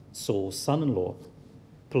Saul's son-in-law.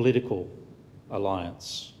 Political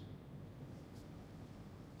alliance.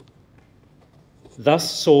 Thus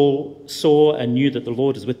Saul saw and knew that the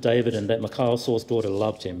Lord was with David, and that Michal, Saul's daughter,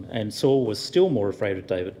 loved him. And Saul was still more afraid of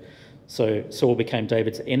David. So Saul became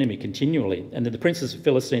David's enemy continually. And then the princes of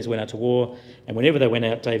Philistines went out to war, and whenever they went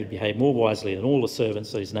out, David behaved more wisely than all the servants,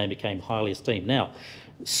 so his name became highly esteemed. Now,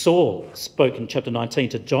 Saul spoke in chapter 19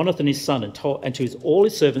 to Jonathan his son and to all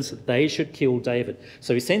his servants that they should kill David.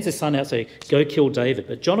 So he sends his son out saying, go kill David.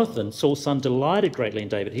 But Jonathan, Saul's son, delighted greatly in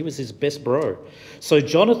David. He was his best bro. So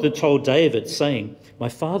Jonathan told David, saying, my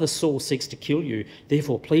father Saul seeks to kill you.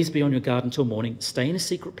 Therefore, please be on your guard until morning. Stay in a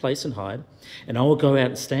secret place and hide. And I will go out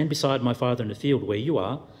and stand beside my father in the field where you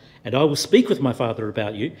are. And I will speak with my father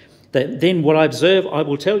about you. Then what I observe, I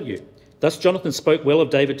will tell you. Thus Jonathan spoke well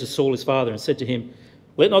of David to Saul his father, and said to him,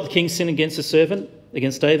 let not the king sin against his servant,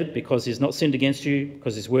 against David, because he has not sinned against you,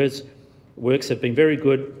 because his works have been very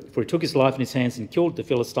good, for he took his life in his hands and killed the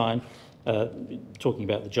Philistine, talking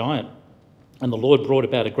about the giant. And the Lord brought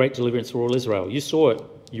about a great deliverance for all Israel. You saw it,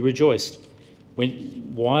 you rejoiced.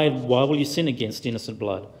 Why will you sin against innocent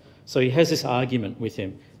blood? So he has this argument with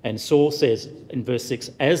him. And Saul says in verse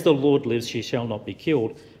 6, as the Lord lives, she shall not be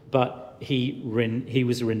killed. But he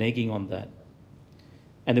was reneging on that.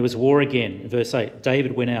 And there was war again. In verse 8,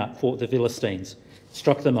 David went out, fought the Philistines,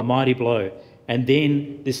 struck them a mighty blow. And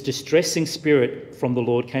then this distressing spirit from the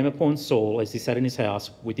Lord came upon Saul as he sat in his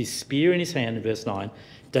house with his spear in his hand. In verse 9,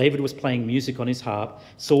 David was playing music on his harp.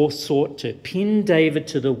 Saul sought to pin David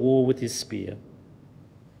to the wall with his spear.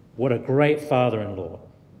 What a great father-in-law.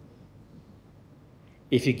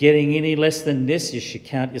 If you're getting any less than this, you should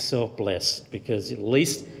count yourself blessed, because at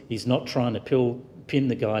least he's not trying to pin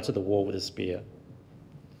the guy to the wall with a spear.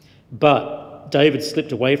 But David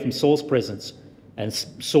slipped away from Saul's presence, And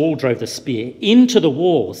Saul drove the spear into the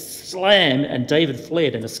wall, slam, and David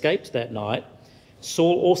fled and escaped that night.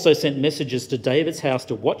 Saul also sent messengers to David's house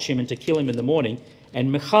to watch him and to kill him in the morning.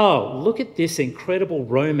 And Michal, look at this incredible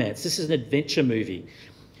romance. This is an adventure movie.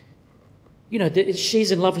 You know,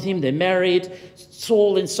 she's in love with him, they're married.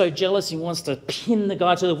 Saul is so jealous, he wants to pin the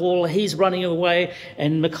guy to the wall. He's running away.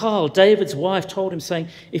 And Michal, David's wife, told him, saying,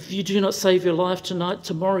 if you do not save your life tonight,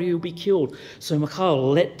 tomorrow you'll be killed. So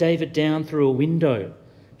Michal let David down through a window.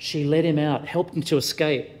 She let him out, helped him to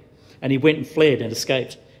escape. And he went and fled and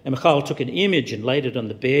escaped. And Michal took an image and laid it on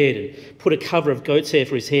the bed and put a cover of goat's hair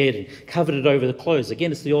for his head and covered it over the clothes.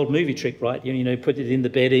 Again, it's the old movie trick, right? You know, put it in the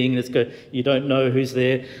bedding. You don't know who's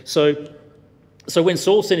there. So when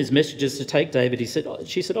Saul sent his messengers to take David, she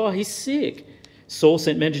said, oh, he's sick. Saul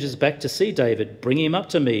sent messengers back to see David, bring him up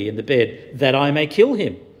to me in the bed, that I may kill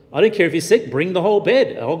him. I don't care if he's sick, bring the whole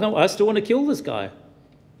bed. I still want to kill this guy.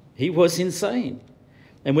 He was insane.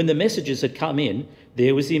 And when the messengers had come in,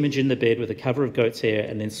 there was the image in the bed with a cover of goat's hair,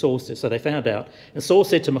 and then Saul said, so they found out. And Saul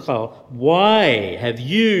said to Michal, why have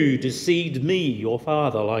you deceived me, your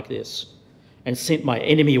father, like this, and sent my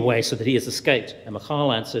enemy away so that he has escaped? And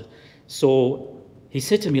Michal answered, Saul, he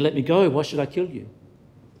said to me, let me go, why should I kill you?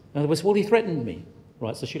 In other words, well, he threatened me.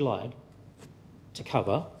 Right, so she lied to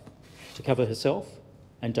cover herself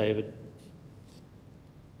and David,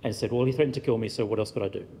 and said, well, he threatened to kill me, so what else could I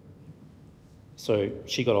do? So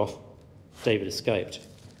she got off, David escaped.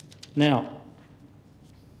 Now,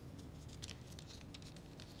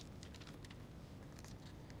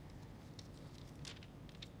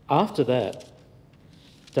 after that,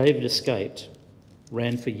 David escaped,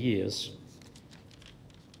 ran for years,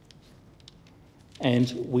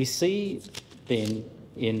 and we see then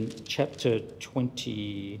in chapter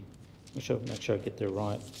 20, make sure I get the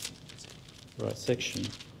right section.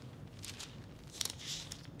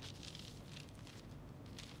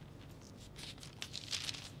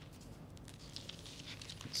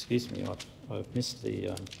 Excuse me, I've missed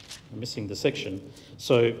I'm missing the section.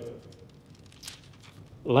 So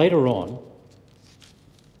later on,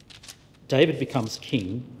 David becomes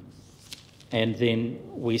king, and then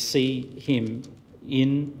we see him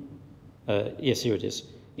in, yes, here it is,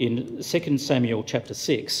 in 2 Samuel chapter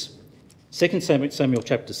 6. 2 Samuel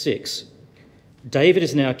chapter 6, David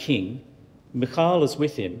is now king, Michal is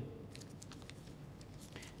with him,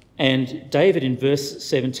 and David in verse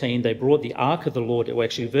 17, they brought the ark of the Lord, or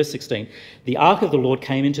actually verse 16, the ark of the Lord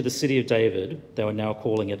came into the city of David, they were now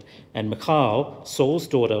calling it, and Michal, Saul's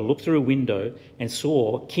daughter, looked through a window and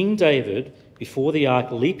saw King David before the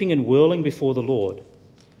ark leaping and whirling before the Lord,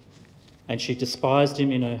 and she despised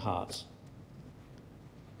him in her heart.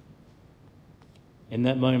 In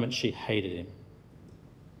that moment, she hated him.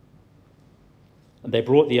 And they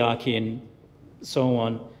brought the ark in, so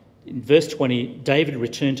on. In verse 20, David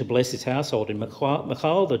returned to bless his household, and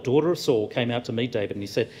Michal, the daughter of Saul, came out to meet David, and he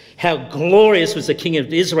said, how glorious was the king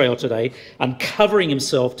of Israel today, uncovering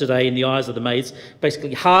himself today in the eyes of the maids,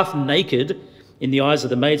 basically half naked in the eyes of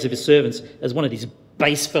the maids of his servants, as one of these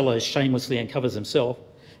base fellows shamelessly uncovers himself.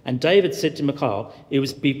 And David said to Michal, it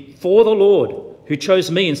was before the Lord who chose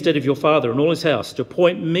me instead of your father and all his house to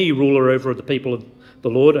appoint me ruler over the people of the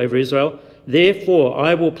Lord, over Israel. Therefore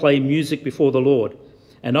I will play music before the Lord,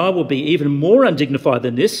 and I will be even more undignified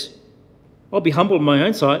than this. I'll be humble in my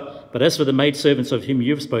own sight, but as for the maidservants of whom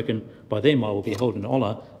you have spoken, by them I will be held in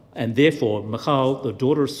honour. And therefore Michal, the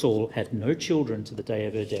daughter of Saul, had no children to the day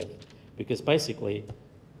of her death, because basically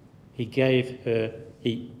he gave her,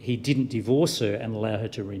 he didn't divorce her and allow her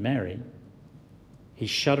to remarry. He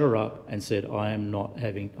shut her up and said,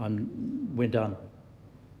 we're done.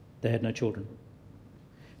 They had no children.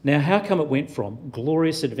 Now, how come it went from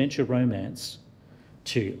glorious adventure romance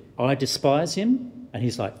to I despise him, and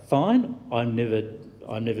he's like, fine, I'm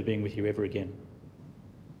never being with you ever again?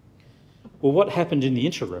 Well, what happened in the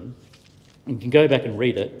interim, and you can go back and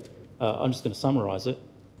read it, I'm just going to summarise it,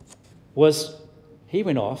 was he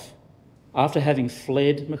went off after having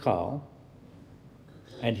fled Michal,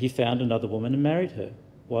 and he found another woman and married her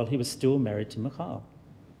while he was still married to Michal.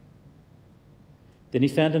 Then he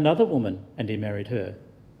found another woman and he married her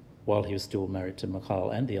while he was still married to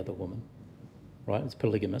Michal and the other woman. Right? It's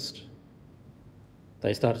polygamist.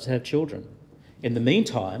 They started to have children. In the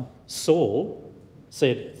meantime, Saul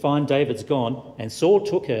said, fine, David's gone, and Saul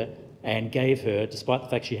took her and gave her, despite the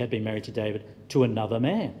fact she had been married to David, to another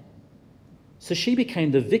man. So she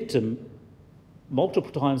became the victim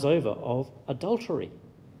multiple times over of adultery.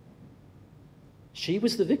 She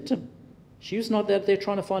was the victim. She was not out there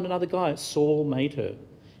trying to find another guy. Saul made her,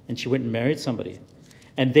 and she went and married somebody.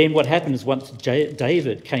 And then what happened is once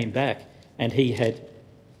David came back and he had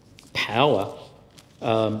power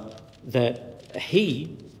that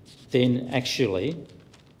he then actually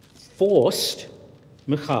forced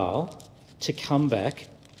Michal to come back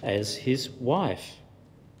as his wife.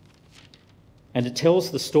 And it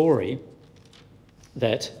tells the story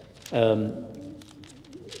that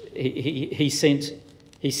he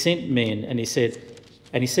sent men, and he said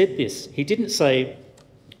this. He didn't say,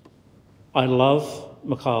 "I love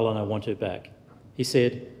Michal and I want her back." He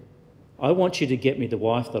said, "I want you to get me the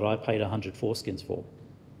wife that I paid 100 foreskins for."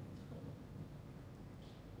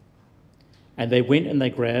 And they went and they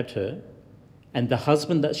grabbed her, and the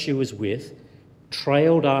husband that she was with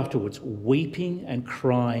trailed afterwards, weeping and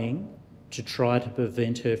crying to try to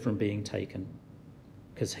prevent her from being taken,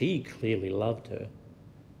 because he clearly loved her.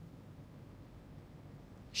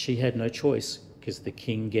 She had no choice, because the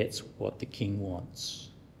king gets what the king wants.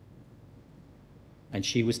 And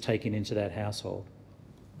she was taken into that household.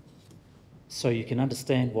 So you can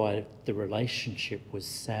understand why the relationship was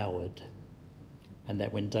soured. And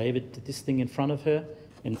that when David did this thing in front of her,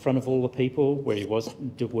 in front of all the people, where he was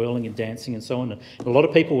whirling and dancing and so on, and a lot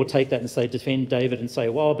of people will take that and say, defend David and say,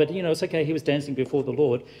 well, but it's okay, he was dancing before the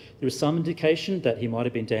Lord. There is some indication that he might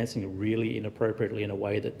have been dancing really inappropriately in a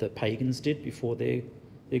way that the pagans did before their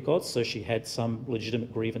gods, so she had some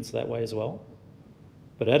legitimate grievance that way as well.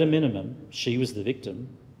 But at a minimum, she was the victim.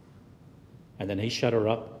 And then he shut her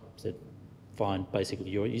up, said, fine,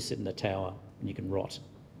 basically, you sit in the tower and you can rot.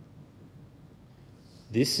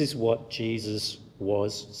 This is what Jesus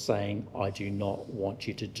was saying, I do not want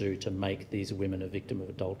you to do, to make these women a victim of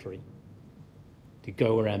adultery. To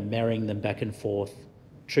go around marrying them back and forth,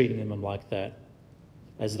 treating them like that,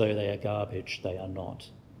 as though they are garbage. They are not.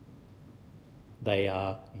 They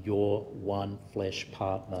are your one flesh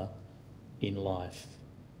partner in life,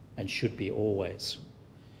 and should be always.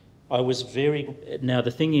 Now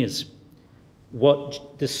the thing is,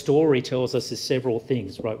 what the story tells us is several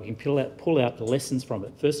things, right? We can pull out the lessons from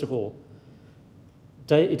it. First of all,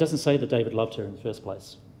 it doesn't say that David loved her in the first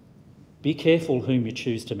place. Be careful whom you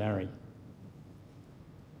choose to marry.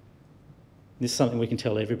 This is something we can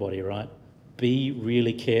tell everybody, right? Be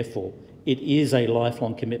really careful. It is a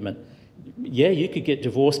lifelong commitment. Yeah, you could get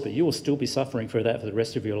divorced, but you will still be suffering for that for the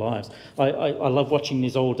rest of your lives. I love watching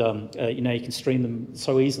these old, you can stream them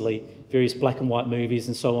so easily, various black and white movies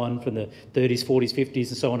and so on from the 30s, 40s, 50s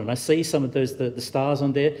and so on. And I see some of those, the stars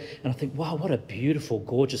on there, and I think, wow, what a beautiful,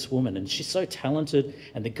 gorgeous woman. And she's so talented,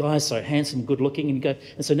 and the guy's so handsome, good looking. And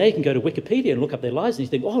so now you can go to Wikipedia and look up their lives, and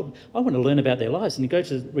you think, oh, I want to learn about their lives. And you go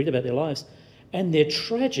to read about their lives. And they're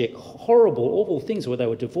tragic, horrible, awful things where they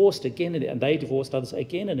were divorced again, and they divorced others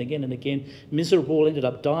again and again and again, miserable, ended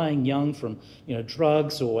up dying young from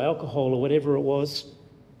drugs or alcohol or whatever it was.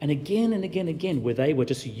 And again and again and again, where they were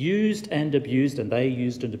just used and abused, and they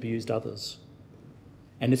used and abused others.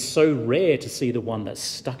 And it's so rare to see the one that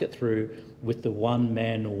stuck it through with the one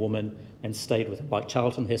man or woman and stayed with it. Like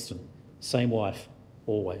Charlton Heston, same wife,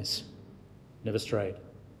 always, never strayed.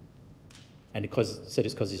 And it's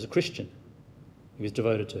because he's a Christian. He was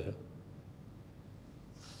devoted to her.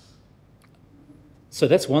 So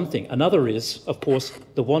that's one thing. Another is, of course,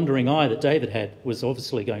 the wandering eye that David had was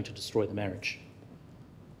obviously going to destroy the marriage.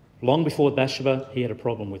 Long before Bathsheba, he had a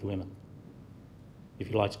problem with women,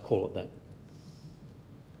 if you like to call it that.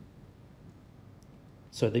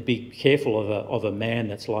 So be careful of a man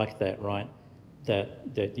that's like that, right?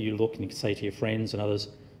 That you look and you can say to your friends and others,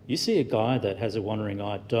 you see a guy that has a wandering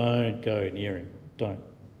eye, don't go near him. Don't.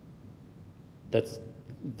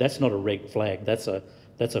 That's not a red flag. That's a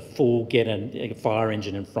full get a fire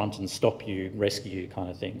engine in front and stop you, rescue you kind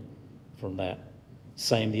of thing from that.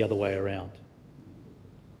 Same the other way around.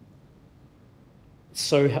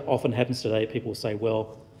 So often happens today, people say,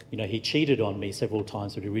 well, he cheated on me several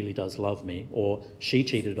times, but he really does love me. Or she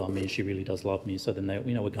cheated on me and she really does love me. So then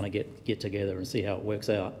we're going to get together and see how it works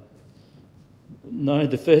out. No,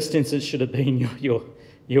 the first instance should have been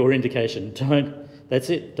your indication. That's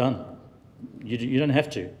it, done. You don't have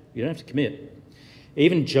to. You don't have to commit.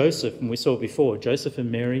 Even Joseph, and we saw it before, Joseph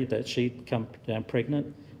and Mary, that she'd come down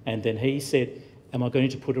pregnant, and then he said, am I going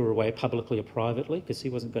to put her away publicly or privately? Because he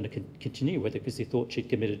wasn't going to continue with her because he thought she'd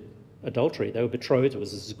committed adultery. They were betrothed. It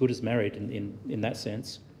was as good as married in that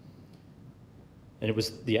sense. And it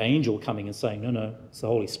was the angel coming and saying, no, it's the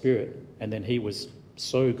Holy Spirit. And then he was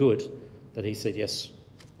so good that he said, yes,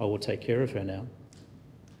 I will take care of her now.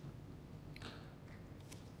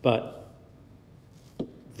 But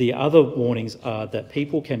the other warnings are that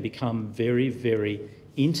people can become very, very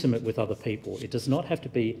intimate with other people. It does not have to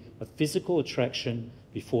be a physical attraction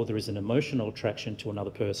before there is an emotional attraction to another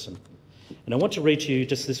person. And I want to read to you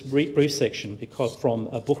just this brief section from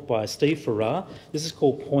a book by Steve Farrar. This is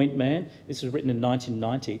called Point Man. This was written in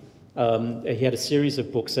 1990. He had a series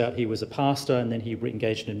of books out. He was a pastor, and then he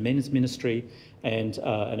engaged in men's ministry, and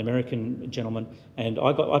an American gentleman. And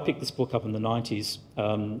I picked this book up in the 90s,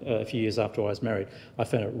 a few years after I was married. I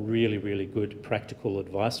found it really, really good practical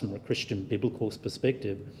advice from a Christian biblical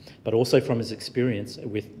perspective, but also from his experience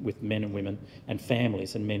with men and women and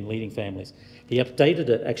families and men leading families. He updated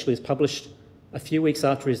it, actually, it's published a few weeks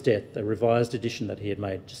after his death, a revised edition that he had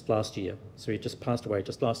made just last year. So he just passed away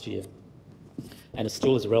just last year. And it's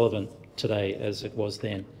still as relevant today as it was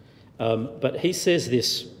then. But he says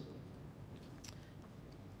this,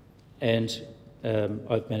 and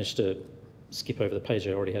I've managed to skip over the page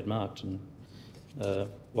I already had marked and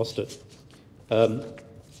lost it.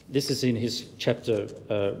 This is in his chapter,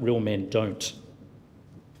 Real Men Don't.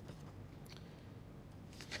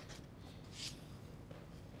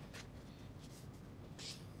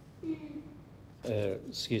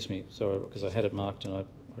 Excuse me, sorry, because I had it marked and I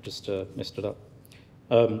just messed it up.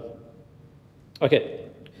 Okay.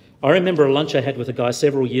 I remember a lunch I had with a guy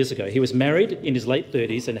several years ago. He was married in his late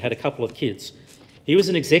 30s and had a couple of kids. He was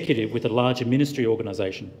an executive with a larger ministry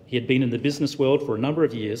organisation. He had been in the business world for a number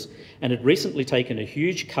of years and had recently taken a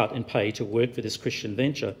huge cut in pay to work for this Christian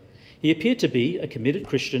venture. He appeared to be a committed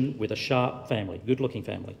Christian with a sharp family, good-looking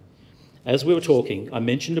family. As we were talking, I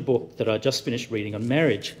mentioned a book that I just finished reading on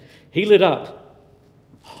marriage. He lit up.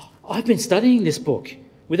 "I've been studying this book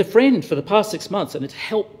with a friend for the past 6 months, and it's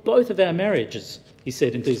helped both of our marriages," he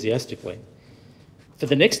said enthusiastically. For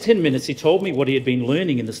the next 10 minutes, he told me what he had been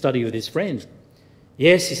learning in the study with his friend.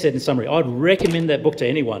 "Yes," he said in summary, "I'd recommend that book to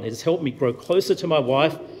anyone. It has helped me grow closer to my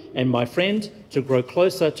wife and my friend to grow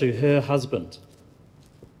closer to her husband."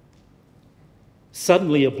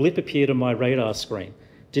 Suddenly, a blip appeared on my radar screen.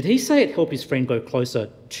 Did he say it helped his friend go closer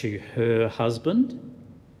to her husband?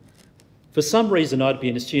 For some reason, I'd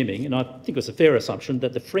been assuming, and I think it was a fair assumption,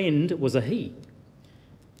 that the friend was a he.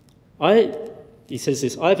 He says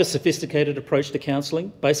this, "I have a sophisticated approach to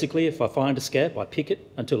counselling. Basically, if I find a scab, I pick it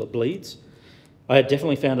until it bleeds. I had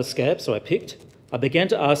definitely found a scab, so I picked. I began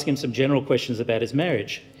to ask him some general questions about his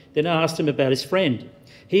marriage. Then I asked him about his friend.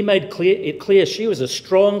 He made it clear she was a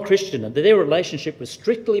strong Christian and that their relationship was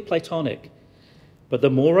strictly platonic. But the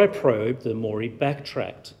more I probed, the more he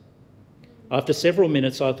backtracked. After several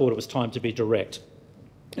minutes, I thought it was time to be direct.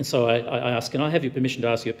 And so I asked, "Can I have your permission to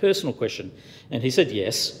ask you a personal question?" And he said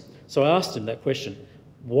yes. So I asked him that question.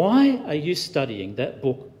 "Why are you studying that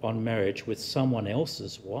book on marriage with someone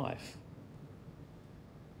else's wife?"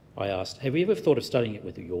 I asked, "Have you ever thought of studying it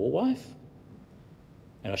with your wife?"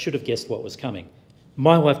 And I should have guessed what was coming.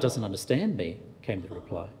 "My wife doesn't understand me," came the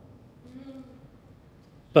reply.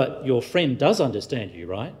 "But your friend does understand you,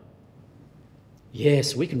 right?"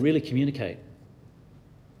 "Yes, we can really communicate."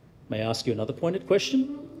 "May I ask you another pointed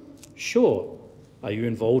question?" "Sure. Are you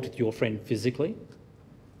involved with your friend physically?"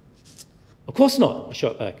 "Of course not," I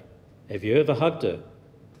shot back. "Have you ever hugged her?"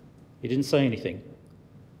 He didn't say anything.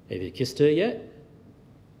 "Have you kissed her yet?"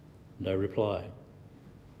 No reply.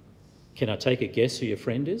 "Can I take a guess who your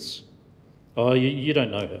friend is?" "Oh, you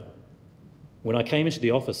don't know her. When I came into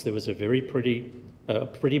the office, there was a very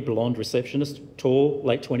pretty blonde receptionist, tall,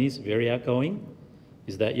 late 20s, very outgoing.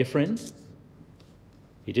 Is that your friend?"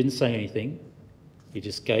 He didn't say anything. He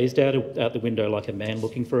just gazed out the window like a man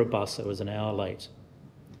looking for a bus that was an hour late.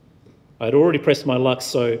 I had already pressed my luck,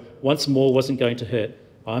 so once more wasn't going to hurt.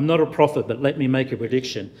 "I'm not a prophet, but let me make a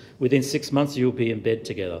prediction. Within 6 months, you'll be in bed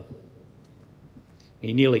together."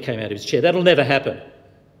 He nearly came out of his chair. "That'll never happen."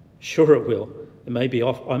 "Sure it will. I may be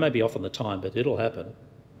off on the time, but it'll happen."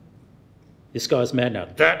 "This guy's mad now."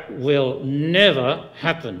 "That will never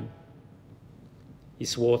happen." He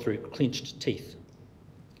swore through clenched teeth.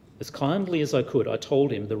 As kindly as I could, I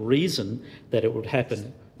told him the reason that it would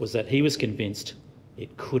happen was that he was convinced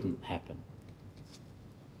it couldn't happen.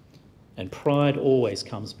 And pride always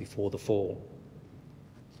comes before the fall.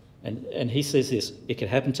 And he says this, "It could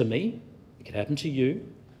happen to me, it could happen to you,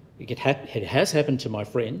 it has happened to my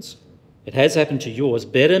friends, it has happened to yours.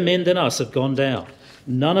 Better men than us have gone down.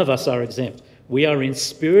 None of us are exempt. We are in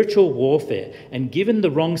spiritual warfare, and given the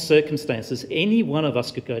wrong circumstances, any one of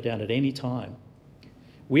us could go down at any time.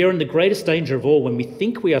 We are in the greatest danger of all when we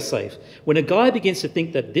think we are safe. When a guy begins to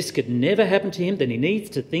think that this could never happen to him, then he needs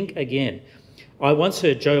to think again." I once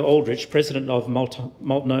heard Joe Aldrich, president of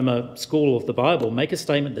Multnomah School of the Bible, make a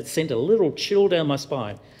statement that sent a little chill down my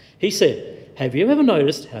spine. He said, "Have you ever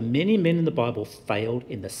noticed how many men in the Bible failed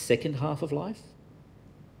in the second half of life?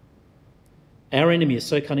 Our enemy is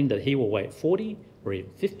so cunning that he will wait 40 or even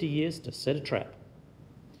 50 years to set a trap.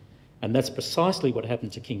 And that's precisely what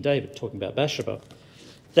happened to King David, talking about Bathsheba.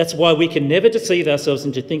 That's why we can never deceive ourselves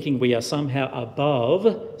into thinking we are somehow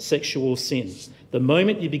above sexual sin. The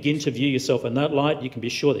moment you begin to view yourself in that light, you can be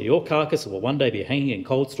sure that your carcass will one day be hanging in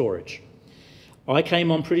cold storage. I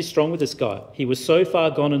came on pretty strong with this guy. He was so far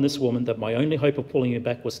gone in this woman that my only hope of pulling him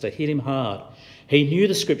back was to hit him hard. He knew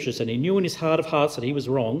the scriptures and he knew in his heart of hearts that he was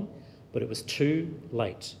wrong, but it was too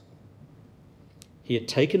late. He had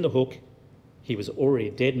taken the hook, he was already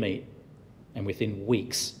dead meat, and within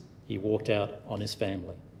weeks he walked out on his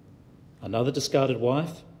family. Another discarded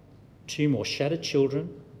wife, 2 more shattered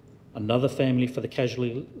children, another family for the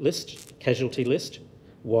casualty list.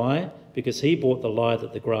 Why? Because he bought the lie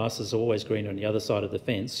that the grass is always greener on the other side of the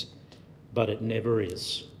fence, but it never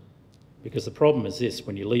is. Because the problem is this: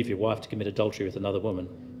 when you leave your wife to commit adultery with another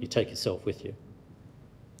woman, you take yourself with you.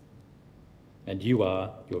 And you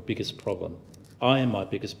are your biggest problem. I am my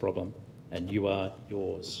biggest problem, and you are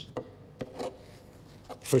yours.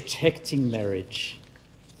 Protecting marriage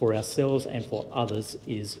for ourselves and for others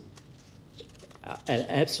is an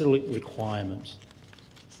absolute requirement.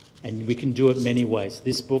 And we can do it many ways.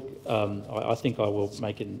 This book, I think I will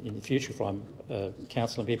make it in the future, if I'm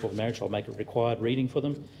counselling people for marriage, I'll make it required reading for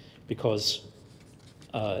them, because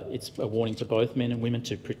it's a warning to both men and women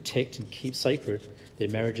to protect and keep sacred their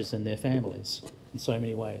marriages and their families in so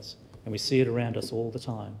many ways. And we see it around us all the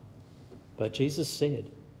time. But Jesus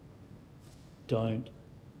said, don't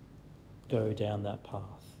go down that path.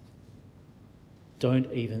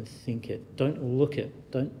 Don't even think it. Don't look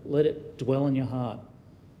it. Don't let it dwell in your heart.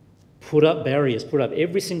 Put up barriers, put up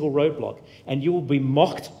every single roadblock, and you will be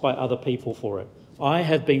mocked by other people for it. I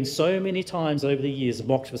have been so many times over the years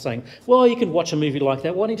mocked for saying, well, you can watch a movie like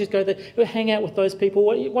that. Why don't you just go there, hang out with those people?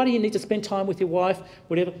 Why do you need to spend time with your wife?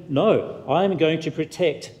 Whatever. No, I'm going to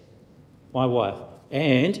protect my wife.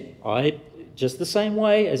 And I, just the same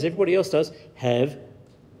way as everybody else does, have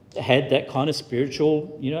had that kind of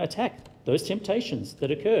spiritual, attack, those temptations that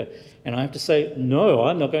occur. And I have to say, no,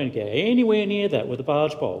 I'm not going to get anywhere near that with a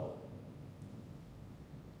barge pole.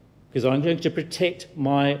 Because I'm going to protect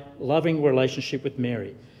my loving relationship with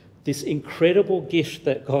Mary. This incredible gift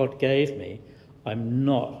that God gave me, I'm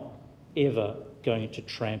not ever going to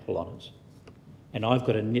trample on it. And I've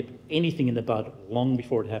got to nip anything in the bud long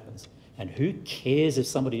before it happens. And who cares if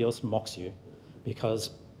somebody else mocks you?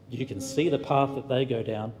 Because you can see the path that they go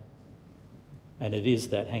down, and it is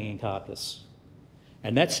that hanging carcass.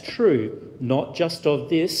 And that's true not just of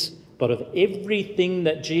this, but of everything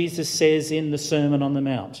that Jesus says in the Sermon on the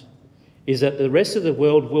Mount, is that the rest of the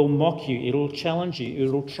world will mock you. It'll challenge you.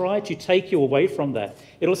 It'll try to take you away from that.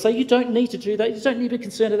 It'll say, you don't need to do that. You don't need to be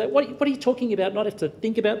concerned with that. What are you talking about? Not have to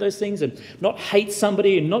think about those things and not hate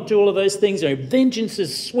somebody and not do all of those things. Vengeance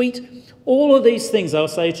is sweet. All of these things they'll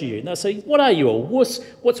say to you. And they'll say, what are you, a wuss?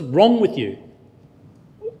 What's wrong with you?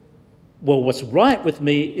 Well, what's right with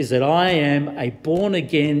me is that I am a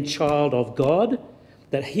born-again child of God,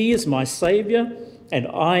 that he is my saviour, and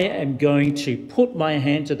I am going to put my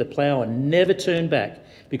hand to the plough and never turn back,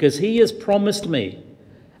 because he has promised me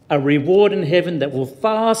a reward in heaven that will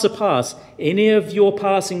far surpass any of your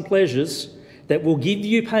passing pleasures, that will give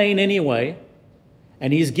you pain anyway.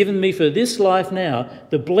 And he's given me for this life now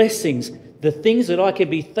the blessings, the things that I can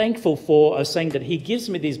be thankful for, are saying that he gives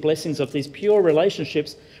me these blessings of these pure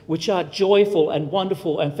relationships which are joyful and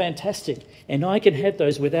wonderful and fantastic. And I can have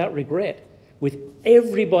those without regret with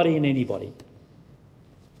everybody and anybody.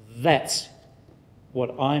 That's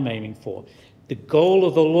what I'm aiming for. The goal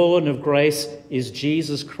of the law and of grace is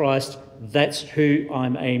Jesus Christ. That's who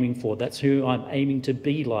I'm aiming for. That's who I'm aiming to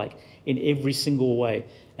be like in every single way.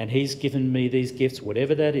 And he's given me these gifts,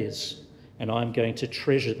 whatever that is, and I'm going to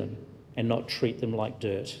treasure them and not treat them like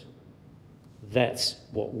dirt. That's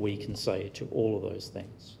what we can say to all of those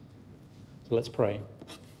things. So let's pray.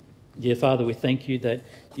 Dear Father, we thank you that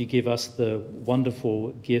you give us the wonderful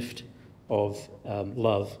gift of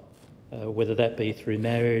love, whether that be through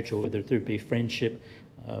marriage or whether it be friendship,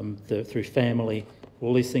 through family,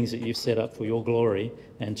 all these things that you've set up for your glory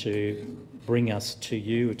and to bring us to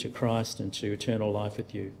you, to Christ, and to eternal life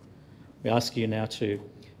with you. We ask you now to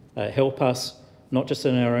help us, not just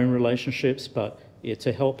in our own relationships, but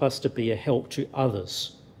to help us to be a help to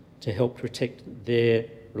others, to help protect their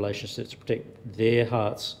relationships, to protect their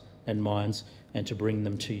hearts and minds, and to bring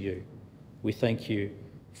them to you. We thank you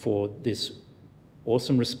for this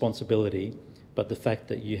awesome responsibility, but the fact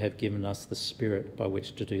that you have given us the Spirit by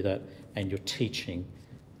which to do that, and your teaching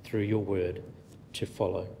through your word to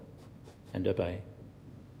follow and obey.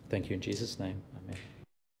 Thank you in Jesus' name. Amen.